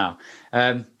into it now,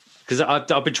 because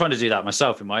I've been trying to do that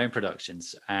myself in my own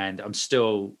productions, and I'm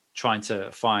still trying to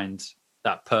find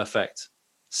that perfect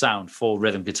sound for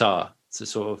rhythm guitar to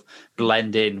sort of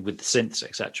blend in with the synths,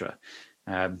 etc.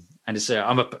 And it's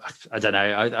I don't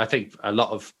know. I think a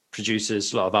lot of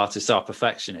producers, a lot of artists are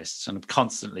perfectionists and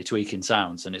constantly tweaking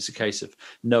sounds, and it's a case of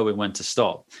knowing when to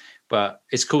stop. But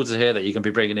it's cool to hear that you can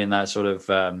be bringing in that sort of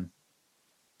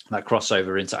that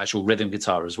crossover into actual rhythm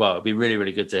guitar as well. It'd be really,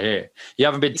 really good to hear. You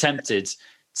haven't been tempted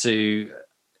to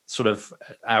sort of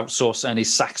outsource any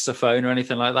saxophone or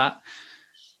anything like that?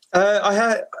 I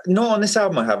had not on this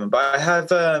album. I haven't, but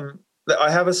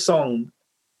I have a song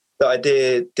that I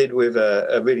did with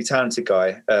a really talented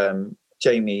guy,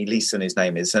 Jamie Leeson, his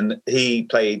name is, and he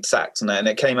played sax on that, and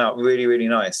it came out really, really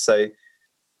nice. So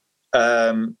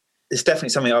it's definitely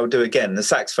something I would do again. The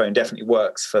saxophone definitely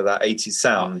works for that 80s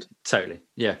sound. Oh, totally,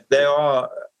 yeah. There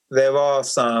are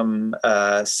some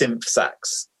synth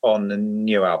sax on the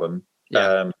new album.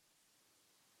 Yeah.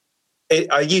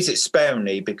 I use it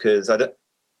sparingly because I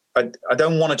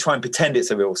don't want to try and pretend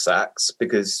it's a real sax,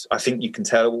 because I think you can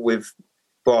tell with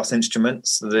brass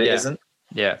instruments that it isn't.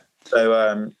 Yeah.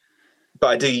 So, but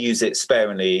I do use it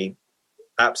sparingly,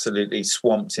 absolutely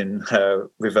swamped in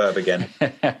reverb again.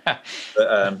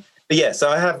 But yeah, so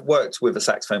I have worked with a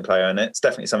saxophone player, and it's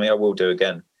definitely something I will do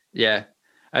again. Yeah.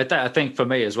 I think for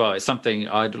me as well, it's something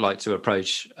I'd like to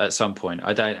approach at some point.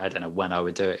 I don't know when I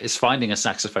would do it. It's finding a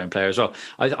saxophone player as well.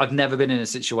 I've never been in a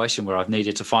situation where I've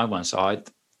needed to find one, so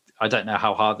I don't know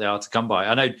how hard they are to come by.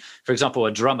 I know, for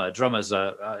example, drummers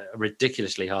are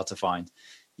ridiculously hard to find.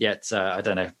 Yet I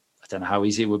don't know how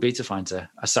easy it would be to find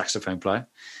a saxophone player.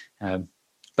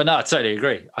 But no, I totally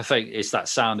agree. I think it's that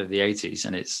sound of the 80s,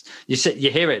 and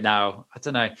you hear it now. I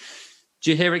don't know. Do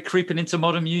you hear it creeping into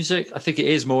modern music? I think it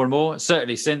is more and more.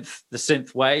 Certainly the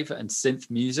synth wave and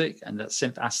synth music and that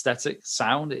synth aesthetic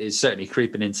sound is certainly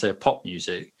creeping into pop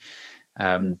music,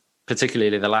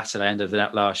 particularly the latter end of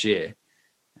that last year.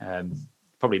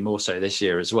 Probably more so this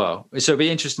year as well. So it'll be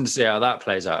interesting to see how that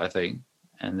plays out, I think,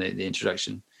 and the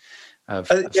introduction of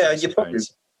yeah,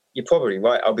 you're probably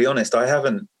right. I'll be honest, I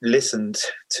haven't listened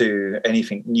to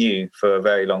anything new for a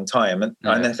very long time. And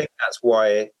I think that's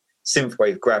why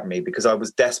Synthwave grabbed me, because I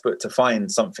was desperate to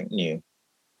find something new.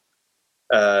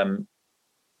 I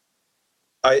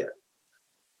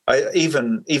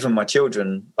even my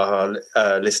children are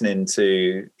listening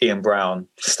to Ian Brown,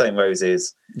 Stone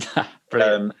Roses.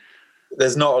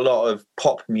 There's not a lot of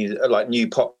pop music, like new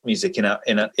pop music in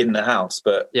the house,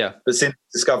 but since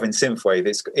discovering Synthwave,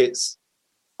 it's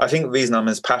I think the reason I'm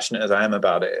as passionate as I am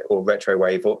about it, or retro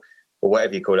wave, or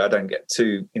whatever you call it, I don't get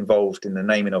too involved in the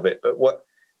naming of it, but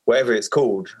whatever it's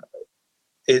called,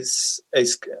 it's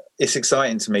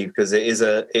exciting to me, because it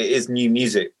is new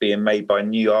music being made by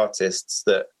new artists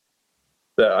that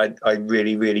I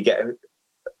really, really get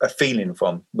a feeling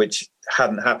from, which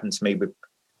hadn't happened to me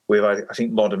with I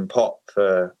think modern pop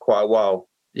for quite a while.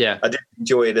 Yeah, I did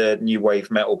enjoy the new wave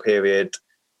metal period.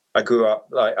 I grew up,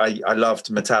 like, I loved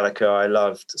Metallica, I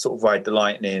loved sort of Ride the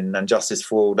Lightning and Justice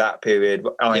for All, that period.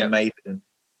 Iron Maiden.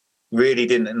 Really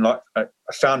didn't like. I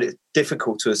found it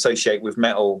difficult to associate with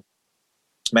metal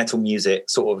music,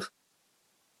 sort of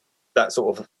that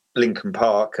sort of Linkin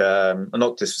Park. I'm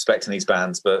not disrespecting these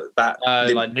bands, but that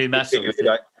like new metal.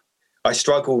 I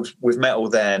struggled with metal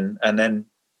then, and then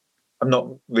I'm not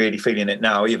really feeling it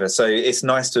now either. So it's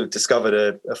nice to have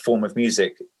discovered a form of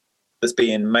music that's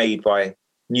being made by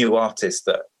new artists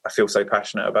that I feel so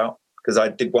passionate about, because I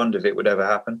did wonder if it would ever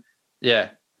happen.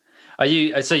 Yeah. Are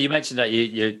you? So you mentioned that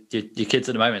your kids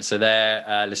at the moment, so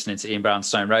they're listening to Ian Brown's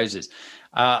Stone Roses.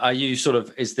 Are you sort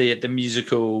of, is the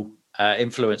musical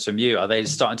influence from you? Are they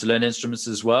starting to learn instruments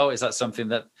as well? Is that something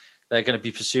that they're going to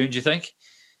be pursuing, do you think?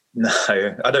 No,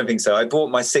 I don't think so. I bought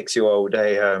my 6-year-old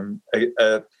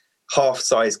a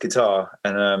half-size guitar,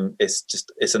 and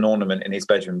it's an ornament in his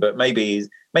bedroom. But maybe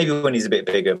when he's a bit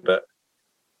bigger. But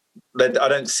I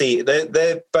don't see.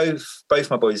 They're both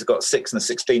my boys have got 6 and a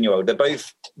 16-year-old. They're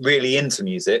both really into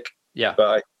music. Yeah,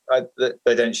 but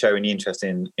they don't show any interest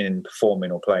in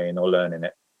performing or playing or learning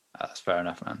it. That's fair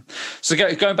enough, man. So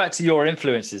going back to your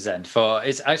influences then,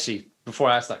 it's actually, before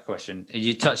I ask that question,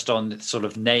 you touched on sort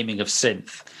of naming of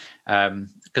synth,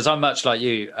 because I'm much like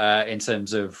you in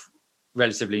terms of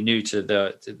relatively new to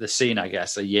the scene, I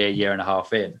guess, a year and a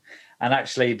half in, and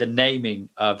actually the naming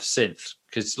of synth,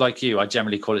 because like you, I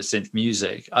generally call it synth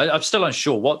music. I'm still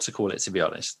unsure what to call it, to be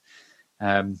honest,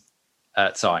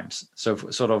 at times. So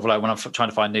sort of like when I'm trying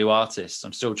to find new artists,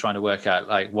 I'm still trying to work out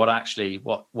like what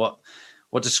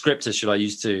descriptors should I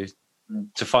use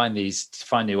to find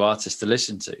new artists to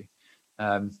listen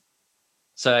to.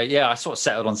 So yeah, I sort of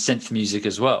settled on synth music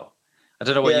as well. I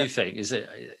don't know what you think.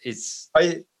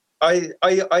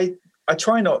 I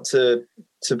try not to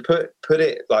put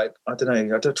it like, I don't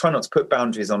know. I try not to put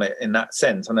boundaries on it in that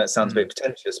sense. I know it sounds a bit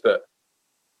pretentious, but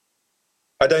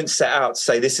I don't set out to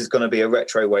say this is going to be a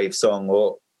retro wave song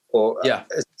or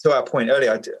to our point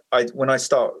earlier. When I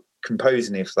start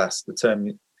composing, if that's the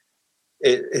term,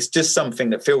 it's just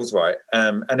something that feels right.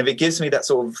 And if it gives me that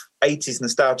sort of 80s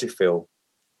nostalgia feel,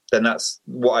 then that's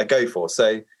what I go for.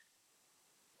 So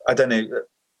I don't know.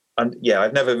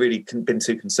 I've never really been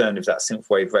too concerned if that's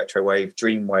synthwave, retro wave,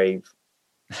 dream wave,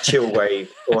 chill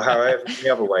wave, or however many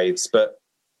other waves. But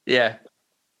yeah,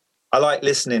 I like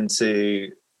listening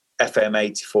to FM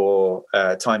 84,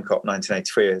 Time Cop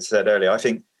 1983, as I said earlier. I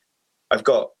think I've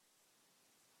got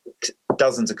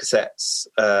dozens of cassettes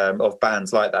of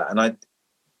bands like that, and I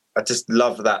just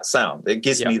love that sound. It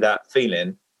gives me that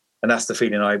feeling, and that's the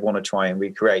feeling I want to try and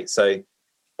recreate. So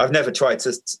I've never tried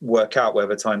to work out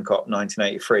whether Time Cop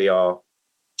 1983 are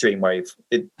Dreamwave.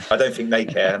 I don't think they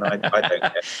care, and I don't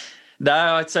care.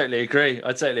 No, I totally agree.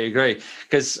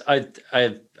 Because I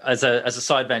as a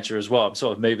side venture as well, I'm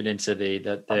sort of moving into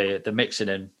the mixing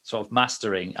and sort of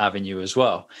mastering avenue as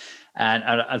well,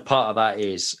 and part of that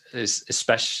is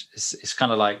especially it's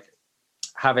kind of like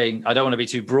having. I don't want to be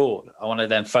too broad. I want to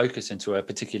then focus into a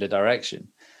particular direction.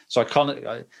 So I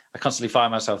constantly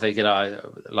find myself thinking, where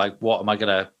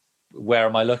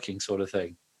am I looking, sort of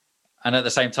thing, and at the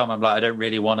same time, I'm like, I don't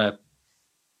really want to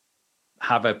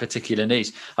have a particular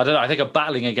niche. I don't know. I think I'm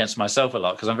battling against myself a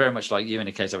lot because I'm very much like you in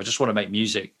the case of I just want to make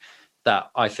music that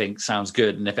I think sounds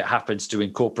good. And if it happens to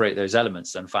incorporate those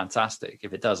elements, then fantastic.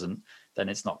 If it doesn't, then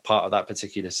it's not part of that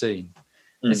particular scene.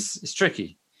 It's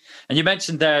tricky. And you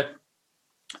mentioned there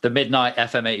the Midnight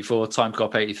FM 84, Time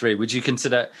Cop 83. Would you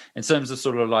consider, in terms of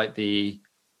sort of like the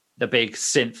big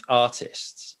synth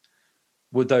artists,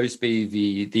 would those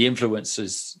be the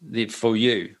influences for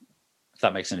you? If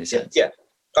that makes any sense. Yeah.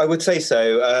 I would say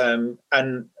so.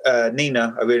 And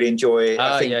Nina, I really enjoy.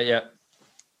 Yeah.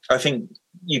 I think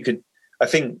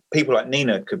people like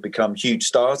Nina could become huge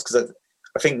stars because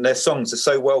I think their songs are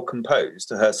so well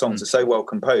composed. Her songs are so well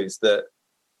composed that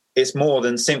it's more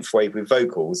than synthwave with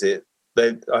vocals. I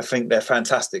think they're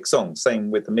fantastic songs.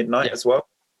 Same with the Midnight as well.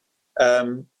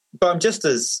 But I'm just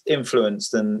as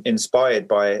influenced and inspired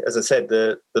by, as I said,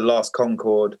 the Last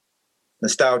Concord,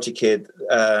 Nostalgia Kid.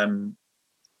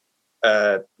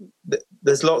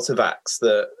 There's lots of acts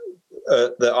that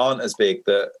aren't as big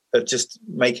that are just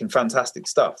making fantastic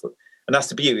stuff, and that's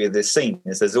the beauty of this scene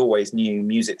is there's always new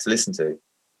music to listen to.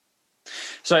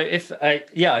 So if I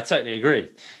totally agree.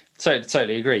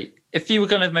 Totally agree. If you were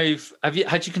going to move,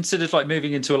 had you considered like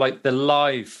moving into like the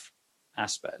live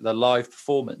aspect, the live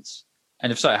performance?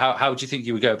 And if so, how do you think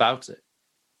you would go about it?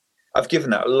 I've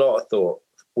given that a lot of thought.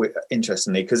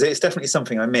 Interestingly, because it's definitely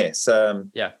something I miss.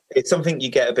 It's something you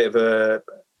get a bit of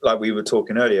like we were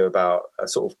talking earlier about a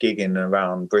sort of gigging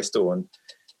around Bristol, and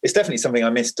it's definitely something I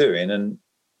miss doing. And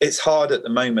it's hard at the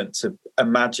moment to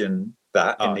imagine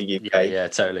that in the UK. Yeah,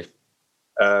 totally.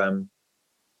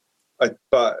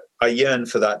 But I yearn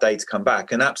for that day to come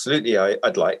back, and absolutely,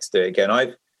 I'd like to do it again.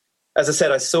 As I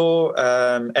said, I saw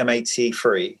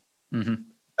M83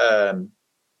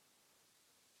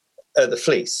 at the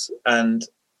Fleece, and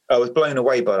I was blown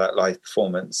away by that live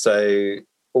performance. So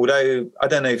although I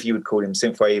don't know if you would call him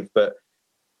synthwave, but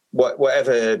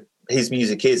whatever his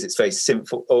music is, it's very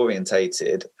synth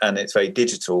orientated and it's very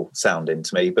digital sounding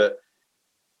to me. But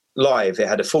live, it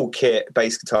had a full kit,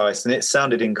 bass guitarist, and it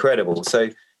sounded incredible. So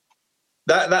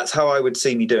that's how I would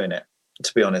see me doing it,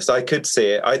 to be honest. I could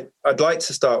see it. I'd like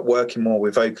to start working more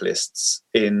with vocalists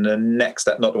in the next,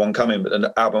 not the one coming, but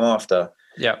the album after.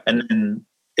 Yeah. And then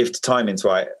if the timing's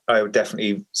right, I would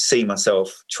definitely see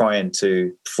myself trying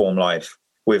to perform live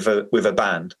with a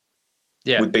band.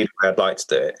 Yeah, would be the way I'd like to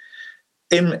do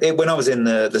it. When I was in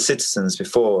the Citizens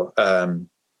before, our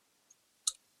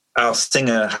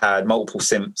singer had multiple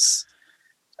synths.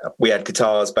 We had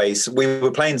guitars, bass. We were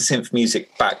playing synth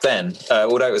music back then,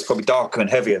 although it was probably darker and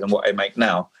heavier than what I make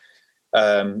now.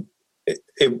 I've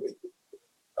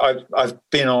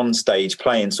been on stage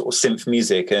playing sort of synth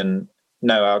music and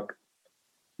know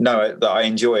that I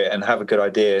enjoy it and have a good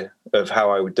idea of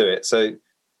how I would do it. So,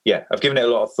 yeah, I've given it a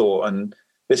lot of thought, and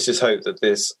let's just hope that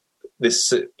this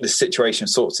situation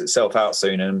sorts itself out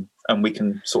soon, and we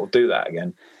can sort of do that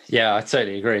again. Yeah, I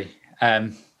totally agree.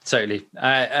 Totally,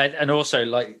 and also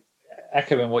like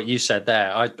echoing what you said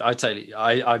there,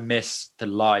 I miss the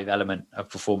live element of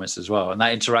performance as well, and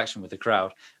that interaction with the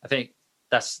crowd. I think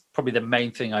that's probably the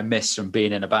main thing I miss from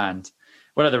being in a band.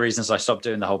 One of the reasons I stopped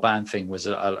doing the whole band thing was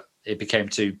it became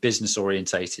too business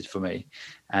orientated for me,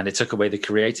 and it took away the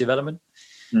creative element.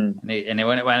 And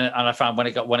I found when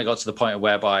it got to the point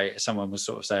whereby someone would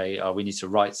sort of say, "Oh, we need to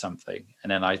write something,"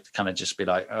 and then I kind of just be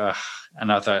like, "Ugh,"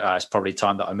 and I thought, it's probably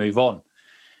time that I move on.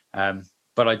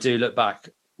 But I do look back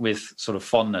with sort of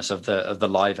fondness of the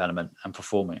live element and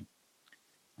performing.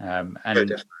 And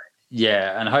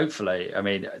hopefully, I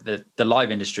mean, the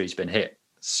live industry's been hit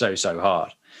so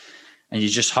hard. And you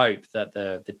just hope that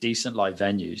the decent live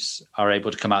venues are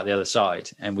able to come out the other side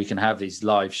and we can have these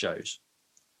live shows.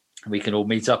 We can all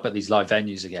meet up at these live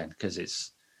venues again, because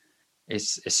it's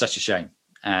such a shame.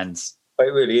 And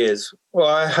it really is. Well,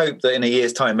 I hope that in a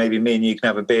year's time, maybe me and you can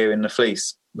have a beer in the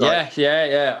Fleece. Right?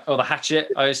 Yeah. Or the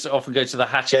Hatchet. I used to often go to the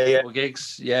Hatchet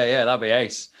gigs. Yeah, that'd be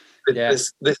ace.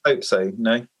 Let's hope so,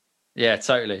 no? Yeah,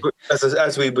 totally.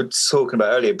 As we were talking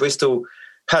about earlier, Bristol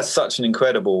has such an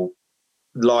incredible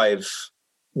live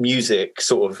music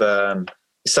sort of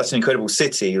it's such an incredible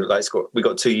city. Like we've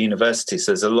got 2 universities,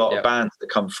 so there's a lot of bands that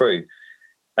come through,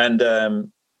 and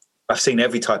I've seen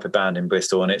every type of band in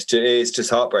Bristol, and it's just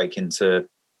heartbreaking to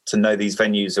know these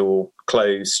venues are all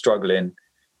closed, struggling.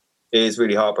 It is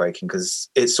really heartbreaking because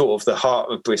it's sort of the heart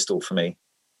of Bristol for me.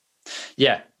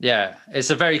 Yeah. It's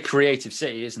a very creative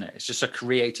city, isn't it? It's just a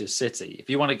creative city. If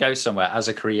you want to go somewhere as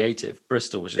a creative,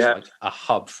 Bristol was just like a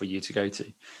hub for you to go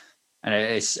to. And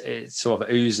it sort of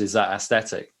oozes that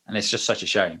aesthetic. And it's just such a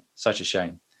shame.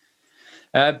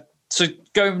 So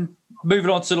moving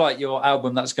on to like your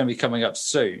album that's going to be coming up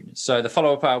soon. So the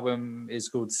follow-up album is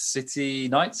called City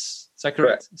Nights. Is that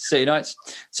correct? City Nights.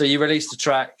 So you released a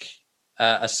track,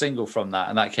 a single from that,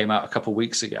 and that came out a couple of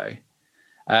weeks ago.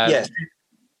 Yes,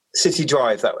 City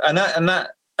Drive.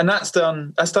 That's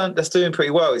doing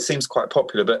pretty well. It seems quite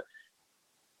popular,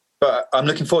 but I'm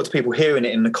looking forward to people hearing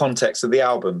it in the context of the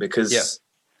album because,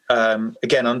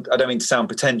 again, I don't mean to sound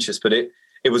pretentious, but it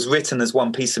was written as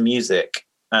one piece of music.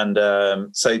 And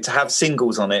so to have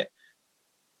singles on it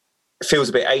feels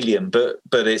a bit alien, but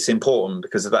it's important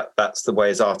because of that. That's the way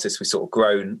as artists we sort of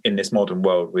grow in this modern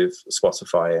world with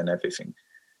Spotify and everything.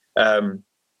 The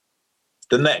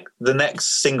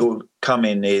next single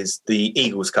coming is the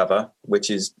Eagles cover, which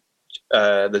is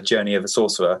The Journey of a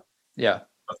Sorcerer. Yeah.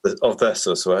 Of the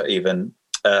Sorcerer even.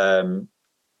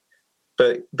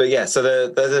 But yeah, so they're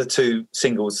the two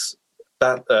singles.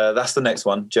 That's the next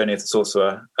one, Journey of the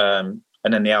Sorcerer.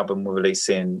 And then the album will release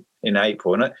in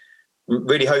April. And I'm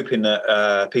really hoping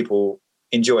that people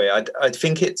enjoy it. I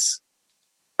think it's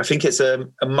a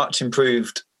much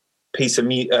improved piece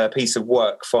of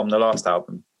work from the last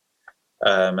album.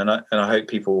 And I hope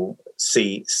people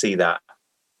see that.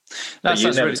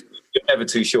 You're never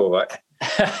too sure, right?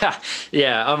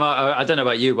 Yeah, I don't know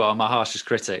about you, but I'm my harshest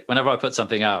critic. Whenever I put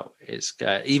something out, it's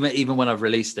even when I've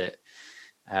released it,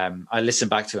 I listen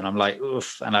back to it and I'm like,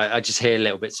 oof, and I just hear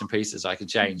little bits and pieces I can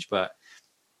change. But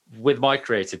with my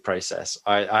creative process,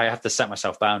 I have to set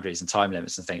myself boundaries and time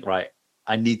limits and think, right,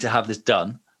 I need to have this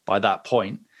done by that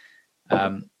point.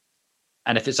 And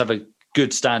if it's of a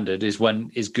good standard is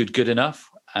good enough,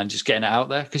 and just getting it out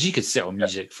there, because you could sit on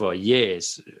music for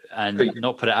years and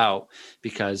not put it out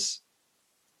because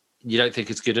you don't think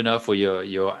it's good enough, or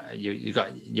you're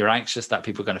anxious that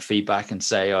people are going to feedback and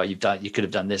say, oh, you could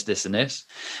have done this and this.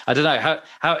 I don't know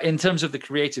how in terms of the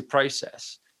creative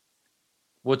process,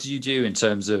 what do you do in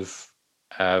terms of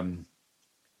how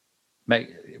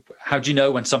do you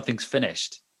know when something's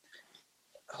finished?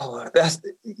 Oh,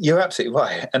 you're absolutely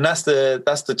right, and that's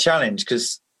the challenge,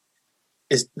 because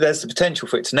there's the potential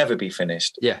for it to never be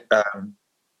finished. Yeah, and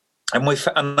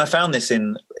I found this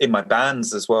in my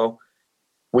bands as well.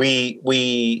 I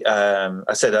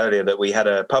said earlier that we had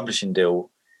a publishing deal.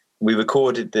 We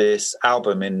recorded this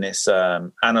album in this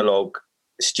analog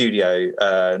studio.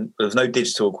 There was no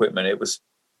digital equipment. It was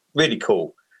really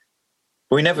cool.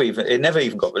 It never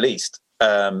even got released.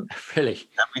 Really,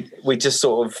 we just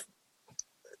sort of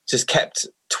kept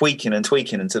tweaking and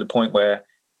to the point where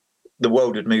the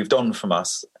world had moved on from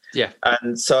us. Yeah.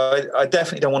 And so I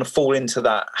definitely don't want to fall into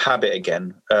that habit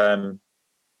again.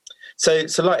 So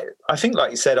like, I think,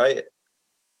 like you said,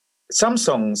 some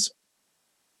songs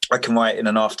I can write in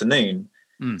an afternoon.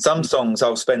 Some songs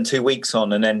I'll spend 2 weeks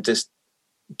on and then just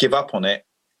give up on it.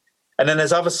 And then there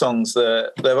are other songs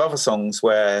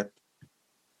where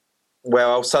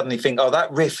I'll suddenly think, oh,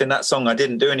 that riff in that song I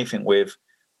didn't do anything with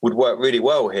would work really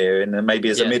well here, and then maybe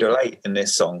as a mid or late in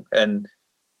this song. And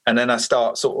then I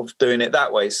start sort of doing it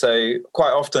that way. So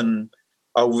quite often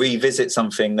I'll revisit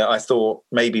something that I thought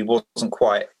maybe wasn't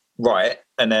quite right,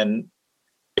 and then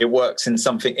it works in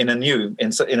a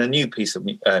new piece of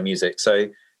music. So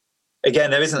again,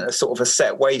 there isn't a sort of a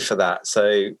set way for that.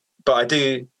 So, but I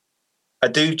do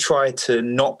try to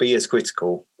not be as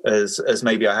critical as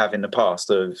maybe I have in the past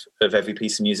of every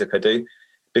piece of music I do,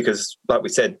 because like we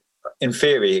said, in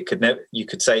theory, you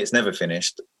could say it's never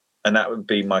finished, and that would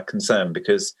be my concern,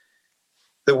 because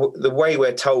the way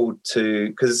we're told to,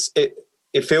 because it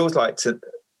feels like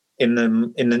in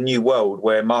the new world,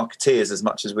 we're marketeers as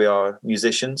much as we are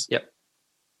musicians. Yep.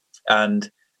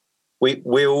 And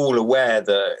we're all aware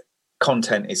that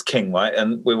content is king, right?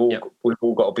 And we've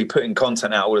all got to be putting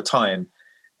content out all the time.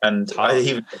 And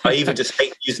I even just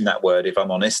hate using that word, if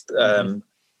I'm honest.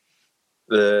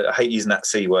 I hate using that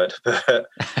C word,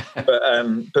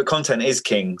 but content is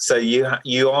king. So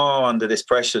you are under this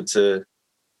pressure to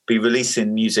be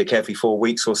releasing music every 4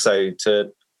 weeks or so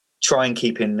to try and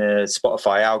keep in the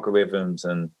Spotify algorithms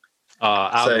and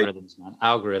algorithms, man.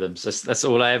 Algorithms. That's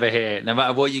all I ever hear. No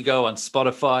matter what you go on,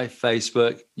 Spotify,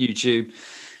 Facebook, YouTube,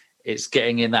 it's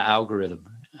getting in that algorithm.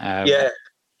 Yeah,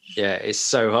 it's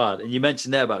so hard. And you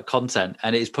mentioned there about content,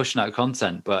 and it is pushing out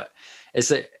content, but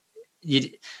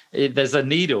there's a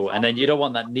needle, and then you don't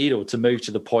want that needle to move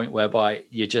to the point whereby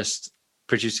you're just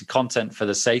producing content for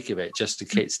the sake of it, just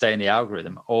to stay in the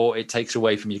algorithm, or it takes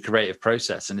away from your creative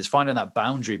process. And it's finding that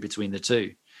boundary between the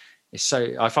two.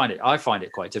 I find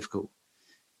it quite difficult.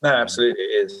 No, absolutely,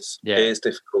 it is. Yeah. It is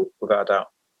difficult, without a doubt.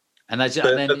 And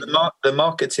the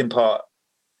marketing part,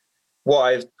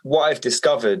 what I've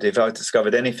discovered, if I've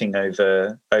discovered anything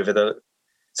over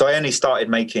so I only started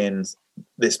making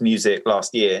this music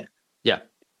last year. Yeah.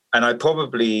 And I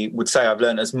probably would say I've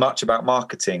learned as much about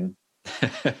marketing,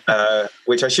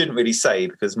 which I shouldn't really say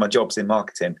because my job's in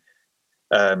marketing,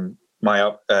 my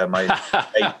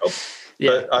day job. Yeah.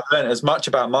 But I've learned as much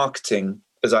about marketing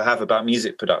as I have about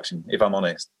music production, if I'm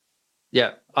honest.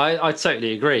 Yeah, I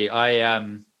totally agree. I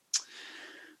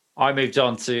moved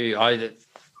on to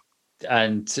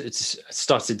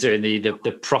started doing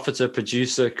the Profiter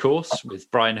Producer course with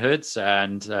Brian Hood,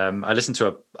 and I listen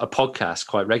to a podcast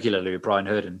quite regularly with Brian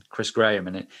Hood and Chris Graham,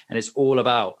 and it's all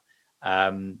about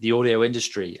the audio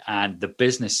industry and the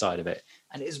business side of it,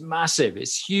 and it's massive.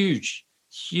 It's huge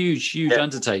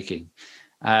undertaking,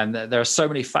 and there are so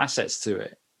many facets to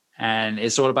it, and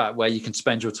it's all about where you can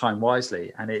spend your time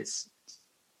wisely, and it's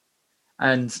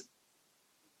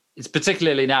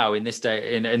particularly now in this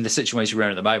day, in the situation we're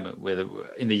in at the moment,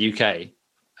 in the UK,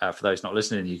 for those not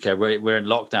listening in the UK, we're in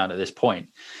lockdown at this point.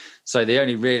 So the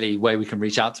only really way we can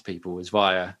reach out to people is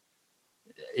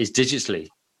digitally.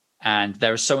 And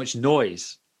there is so much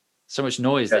noise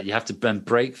that you have to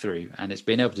break through. And it's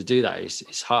being able to do that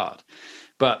is hard.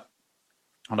 But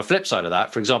on the flip side of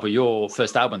that, for example, your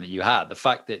first album that you had, the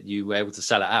fact that you were able to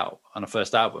sell it out on a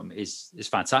first album is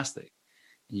fantastic.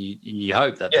 You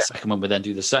hope that the second one would then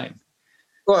do the same.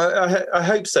 Well, I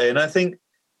hope so, and I think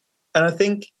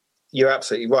you're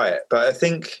absolutely right. But I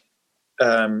think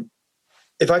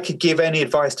if I could give any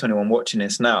advice to anyone watching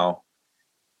this now,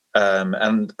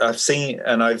 and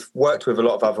I've worked with a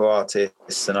lot of other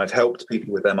artists, and I've helped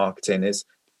people with their marketing, is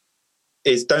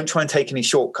don't try and take any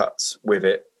shortcuts with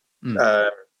it.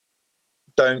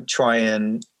 Don't try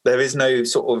and there is no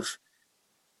sort of,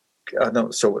 I'm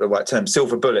not sure what the right term,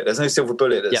 silver bullet. There's no silver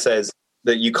bullet that says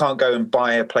that you can't go and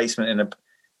buy a placement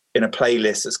in a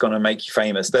playlist that's going to make you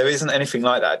famous. There isn't anything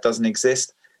like that. It doesn't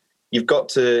exist. You've got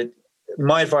to,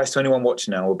 my advice to anyone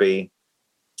watching now will be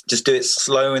just do it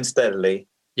slow and steadily.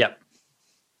 Yep.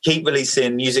 Keep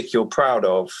releasing music you're proud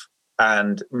of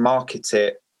and market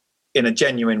it in a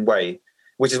genuine way,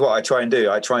 which is what I try and do.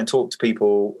 I try and talk to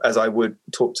people as I would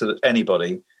talk to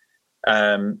anybody.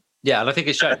 Yeah, and I think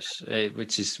it shows,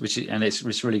 which is, and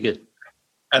it's really good.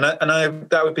 And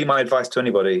that would be my advice to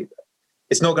anybody.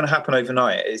 It's not going to happen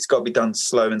overnight. It's got to be done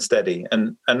slow and steady.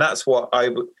 And that's what I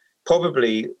would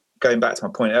probably, going back to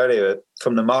my point earlier,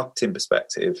 from the marketing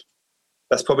perspective,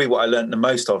 that's probably what I learned the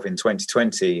most of in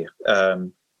 2020,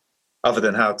 other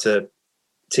than how to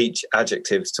teach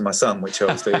adjectives to my son, which I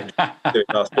was doing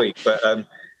last week. But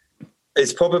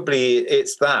it's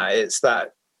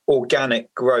that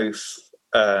organic growth.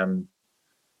 And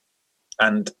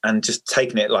just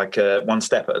taking it like one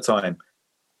step at a time.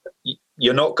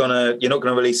 You're not gonna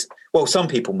release. Well, some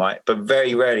people might, but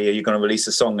very rarely are you going to release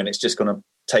a song and it's just going to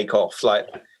take off. Like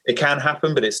it can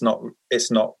happen, but it's not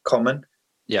common.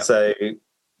 Yeah. So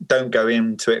don't go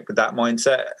into it with that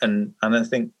mindset. And I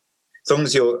think as long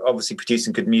as you're obviously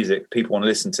producing good music, people want to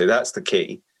listen to. That's the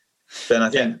key. Then I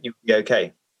think you'll be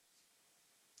okay.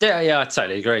 Yeah, I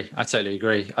totally agree.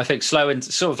 I think slow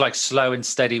and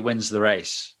steady wins the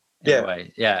race. In a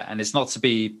way. Yeah, and it's not to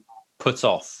be put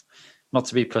off.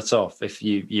 If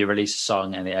you release a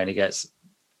song and it only gets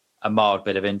a mild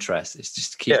bit of interest. It's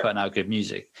just to keep putting out good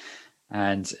music,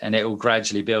 and it will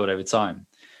gradually build over time.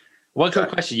 One quick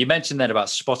question: you mentioned then about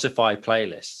Spotify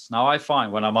playlists. Now, I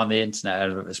find when I'm on the internet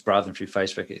and it's browsing through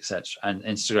Facebook, etc., and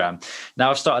Instagram, now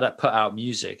I've started to put out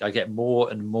music. I get more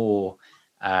and more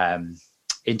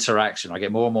interaction. I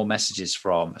get more and more messages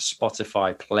from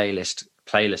Spotify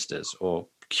playlisters or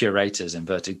curators,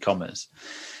 inverted commas.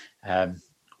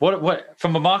 What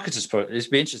from a marketer's it's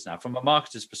be interesting now. From a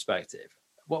marketer's perspective,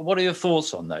 what are your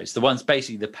thoughts on those? The ones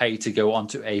basically that pay to go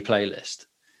onto a playlist.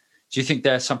 Do you think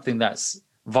there's something that's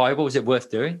viable? Is it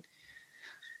worth doing?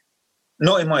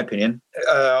 Not in my opinion.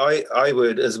 I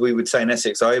would, as we would say in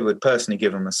Essex, I would personally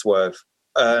give them a swerve.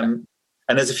 And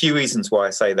there's a few reasons why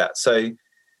I say that. So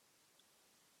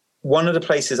one of the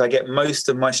places I get most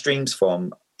of my streams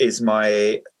from is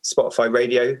my Spotify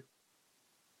radio.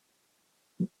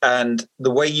 And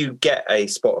the way you get a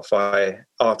Spotify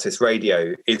artist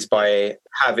radio is by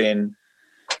having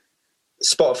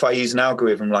Spotify use an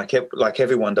algorithm like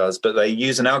everyone does, but they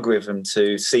use an algorithm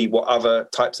to see what other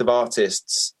types of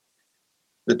artists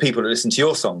the people that listen to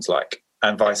your songs like,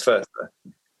 and vice versa.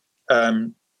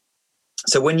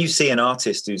 So when you see an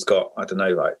artist who's got, I don't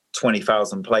know, like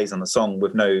 20,000 plays on a song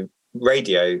with no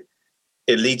radio,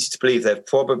 it leads you to believe they've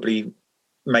probably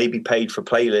maybe paid for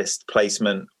playlist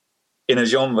placement in a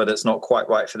genre that's not quite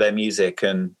right for their music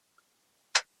and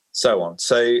so on.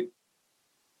 So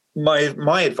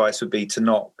my advice would be to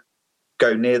not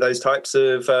go near those types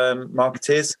of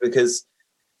marketeers, because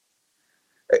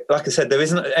like I said, there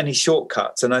isn't any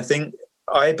shortcuts. And I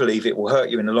believe it will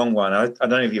hurt you in the long run. I don't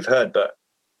know if you've heard, but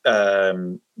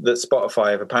that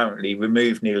Spotify have apparently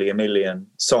removed nearly 1 million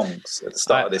songs at the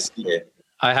start of this year.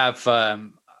 I have.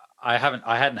 I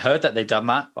hadn't heard that they'd done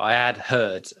that, but I had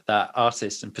heard that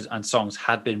artists and songs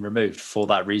had been removed for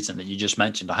that reason that you just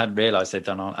mentioned. I hadn't realised they'd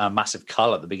done a massive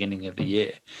cull at the beginning of the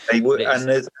year. They would, and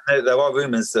there are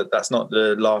rumours that that's not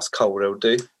the last cull they'll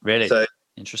do. Really? So,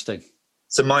 interesting.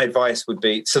 So my advice would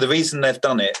be, so the reason they've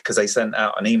done it, because they sent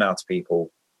out an email to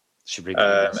people,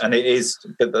 and it is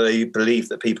that they believe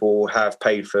that people have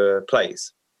paid for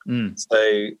plays.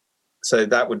 So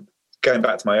that would, going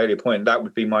back to my earlier point, that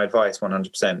would be my advice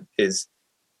 100%, is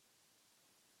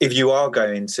if you are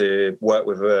going to work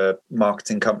with a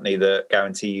marketing company that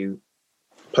guarantee you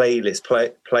playlist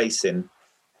placing,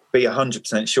 be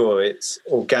 100% sure it's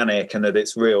organic and that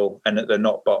it's real and that they're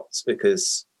not bots,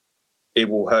 because it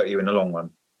will hurt you in the long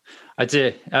run. I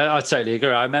do. I totally agree.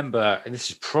 I remember, this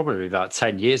is probably about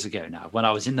 10 years ago now, when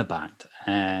I was in the band,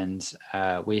 and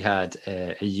we had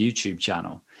a YouTube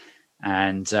channel,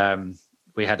 and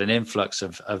we had an influx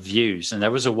of views, and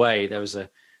there was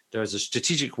a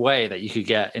strategic way that you could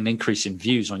get an increase in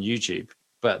views on YouTube,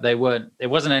 but it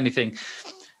wasn't anything.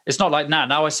 It's not like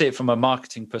now I see it from a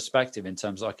marketing perspective, in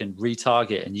terms of I can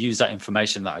retarget and use that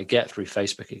information that I get through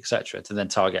Facebook, etc., to then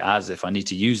target ads if I need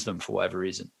to use them for whatever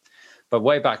reason. But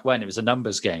way back when, it was a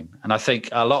numbers game. And I think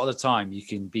a lot of the time you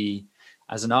can be,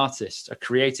 as an artist, a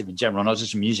creative in general, not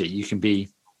just music, you can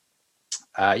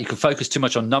focus too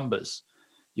much on numbers.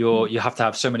 You have to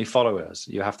have so many followers,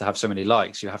 you have to have so many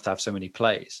likes, you have to have so many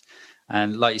plays.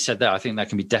 And like you said there, I think that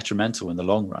can be detrimental in the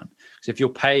long run. Because if you're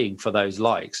paying for those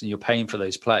likes and you're paying for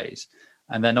those plays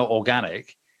and they're not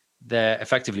organic, they're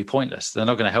effectively pointless. They're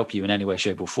not going to help you in any way,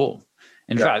 shape or form.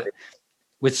 In fact,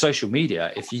 with social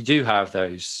media, if you do have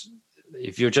those,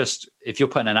 if you're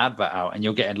putting an advert out and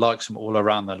you're getting likes from all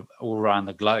around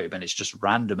the globe, and it's just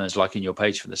randomers liking your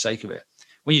page for the sake of it,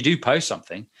 when you do post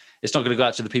something, it's not going to go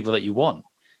out to the people that you want.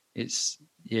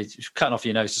 You're cutting off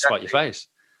your nose to spite your face.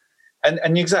 And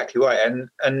you're exactly right.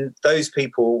 And those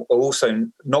people are also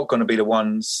not going to be the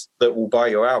ones that will buy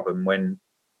your album when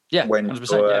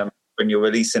you're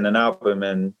releasing an album,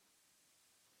 and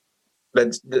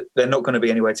they're not going to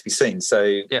be anywhere to be seen. So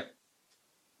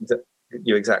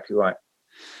you're exactly right.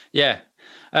 Yeah.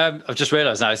 I've just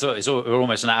realised now we're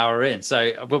almost an hour in,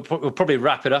 so we'll probably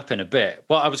wrap it up in a bit.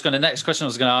 Next question I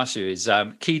was going to ask you is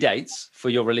key dates for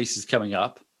your releases coming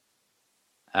up.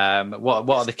 What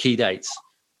are the key dates?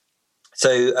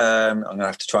 So I'm going to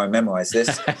have to try and memorise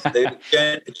this.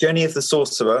 The Journey of the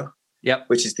Sorcerer,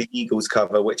 which is the Eagles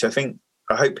cover, which I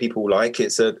hope people like.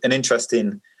 It's an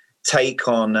interesting take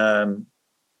on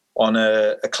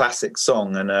a classic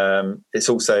song, and it's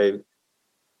also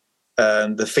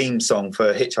the theme song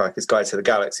for Hitchhiker's Guide to the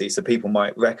Galaxy, so people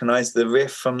might recognise the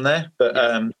riff from there. But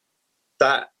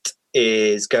that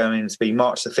is going to be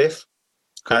March the 5th.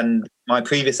 Cool. And my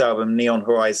previous album, Neon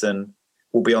Horizon,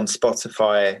 will be on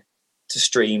Spotify to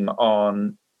stream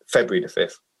on February the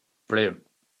 5th. Brilliant.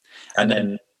 And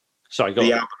then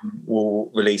the album will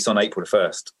release on April the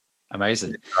 1st.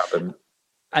 Amazing.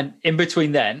 And in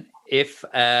between then, if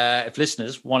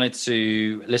listeners wanted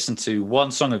to listen to one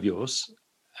song of yours,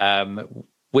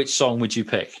 which song would you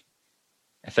pick?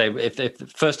 If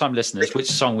the first time listeners, which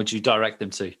song would you direct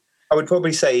them to? I would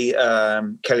probably say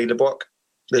Kelly LeBrock,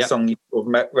 the song you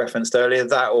referenced earlier,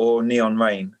 that or Neon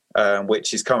Rain,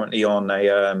 which is currently on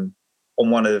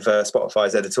one of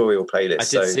Spotify's editorial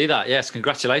playlists. I did see that. Yes,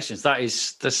 congratulations.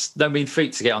 That's no mean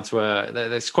feat to get onto.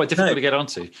 That's quite difficult to get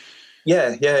onto.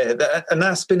 Yeah, and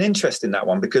that's been interesting, that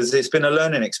one, because it's been a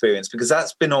learning experience, because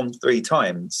that's been on 3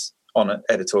 times on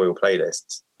editorial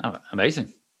playlists. Oh,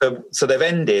 amazing. So they've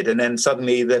ended, and then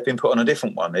suddenly they've been put on a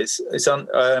different one.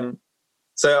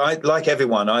 So I, like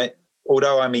everyone,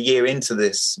 although I'm a year into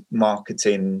this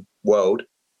marketing world,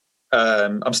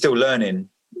 I'm still learning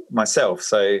myself.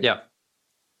 So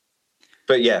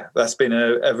but that's been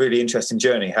a really interesting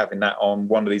journey, having that on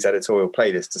one of these editorial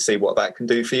playlists to see what that can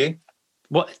do for you.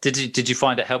 What did you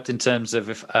find it helped in terms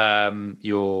of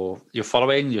your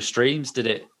following, your streams? Did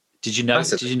you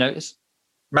notice? Massively. Did you notice?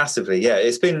 Massively, yeah.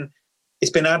 It's been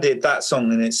it's been added. That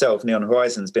song in itself, Neon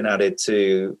Horizon's been added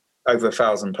to over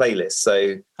 1,000 playlists.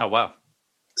 So oh wow.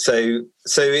 So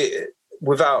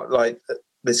without like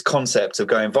this concept of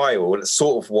going viral, it's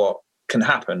sort of what can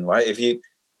happen, right?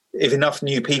 If enough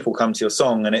new people come to your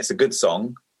song and it's a good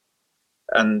song,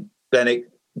 and then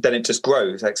it just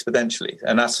grows exponentially,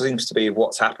 and that seems to be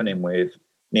what's happening with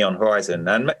Neon Horizon.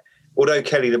 And although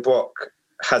Kelly LeBrock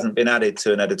hasn't been added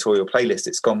to an editorial playlist,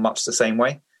 it's gone much the same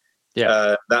way.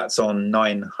 Yeah, that's on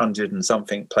 900 and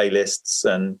something playlists,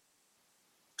 and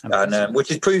which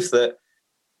is proof that,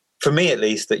 for me at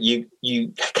least, that you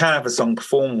can have a song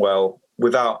perform well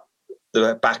without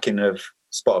the backing of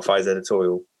Spotify's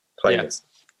editorial playlist. Yeah.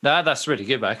 No, that's really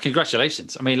good, man.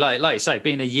 Congratulations. I mean, like you say,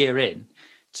 being a year in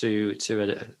to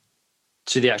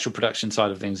the actual production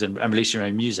side of things and releasing your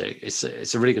own music, it's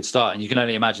a really good start. And you can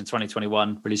only imagine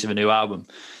 2021 releasing a new album,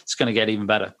 it's going to get even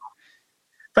better.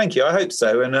 Thank you. I hope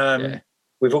so. And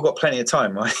we've all got plenty of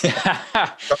time, right?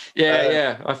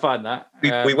 Yeah. I find that.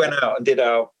 We went out and did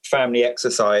our family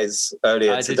exercise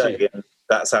earlier today, and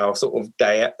that's our sort of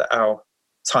our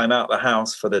time out the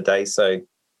house for the day. So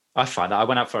I find that I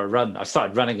went out for a run. I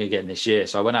started running again this year.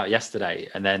 So I went out yesterday,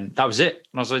 and then that was it.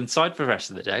 And I was inside for the rest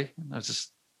of the day. There's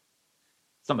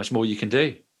not much more you can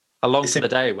do. I long for the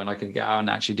day when I can get out and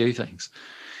actually do things.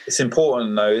 It's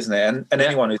important though, isn't it? And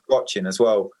anyone who's watching as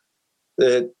well,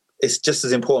 it's just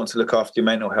as important to look after your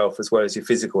mental health as well as your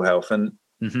physical health. And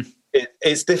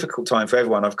it's a difficult time for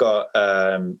everyone. I've got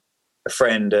a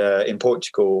friend in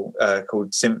Portugal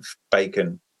called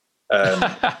Synthwave.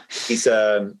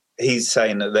 He's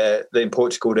saying that in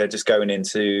Portugal they're just going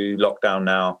into lockdown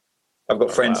now. I've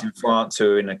got friends in France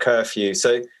who are in a curfew.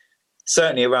 So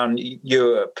certainly around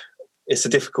Europe, it's a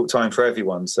difficult time for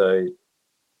everyone. So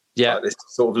this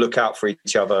sort of look out for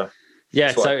each other.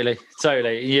 Yeah, totally.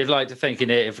 You'd like to think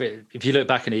if you look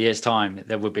back in a year's time,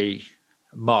 there would be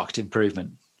marked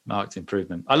improvement.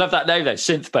 I love that name though,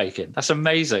 Synth Bacon. That's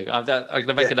amazing. I'm going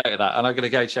to make a note of that, and I'm going to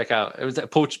go check out. It was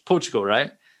Portugal,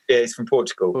 right? Yeah, it's from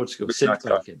Portugal. Synth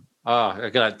Bacon.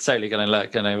 I'm totally going to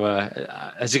look.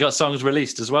 Has he got songs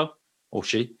released as well, or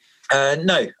she?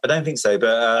 No, I don't think so.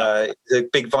 But the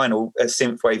big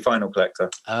Synthwave vinyl collector.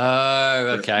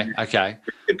 Oh, okay. I'll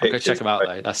go check him out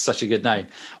though. That's such a good name.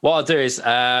 What I'll do is,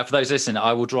 for those listening,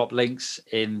 I will drop links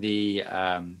in the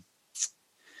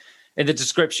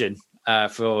description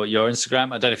for your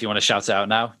Instagram. I don't know if you want to shout it out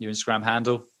now. Your Instagram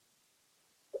handle,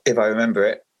 if I remember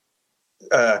it.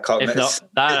 Can't remember. If not,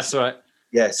 that's all right.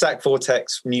 Yeah, Sac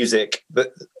Vortex Music.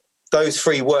 But those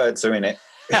 3 words are in it.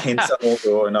 In some order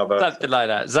or another, something like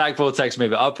that. Zach Vortex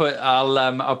movie. I'll put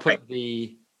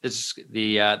the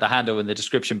handle in the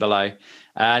description below,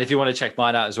 and if you want to check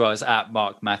mine out as well, it's at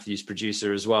Mark Matthews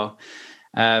Producer as well.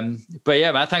 But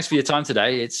yeah, man, thanks for your time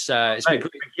today. It's been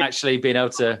great actually being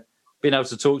able to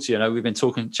talk to you. I know we've been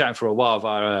chatting for a while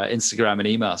via Instagram and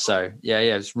email. So yeah,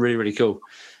 it's really, really cool.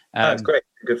 That's great.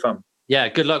 Good fun. Yeah,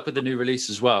 good luck with the new release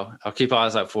as well. I'll keep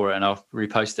eyes out for it and I'll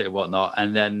repost it and whatnot,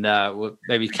 and then we'll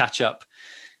maybe catch up,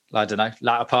 I don't know,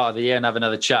 latter part of the year and have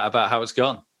another chat about how it's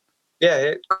gone.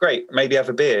 Yeah, great. Maybe have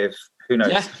a beer. Who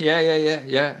knows?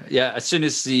 Yeah. As soon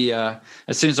as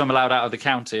I'm allowed out of the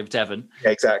county of Devon. Yeah,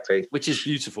 exactly. Which is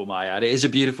beautiful, my ad. It is a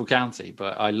beautiful county,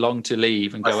 but I long to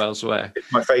leave and go elsewhere.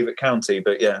 It's my favourite county,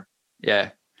 but yeah.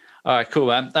 Yeah. All right, cool,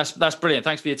 man. That's brilliant.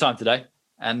 Thanks for your time today.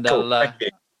 And cool.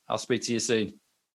 I'll speak to you soon.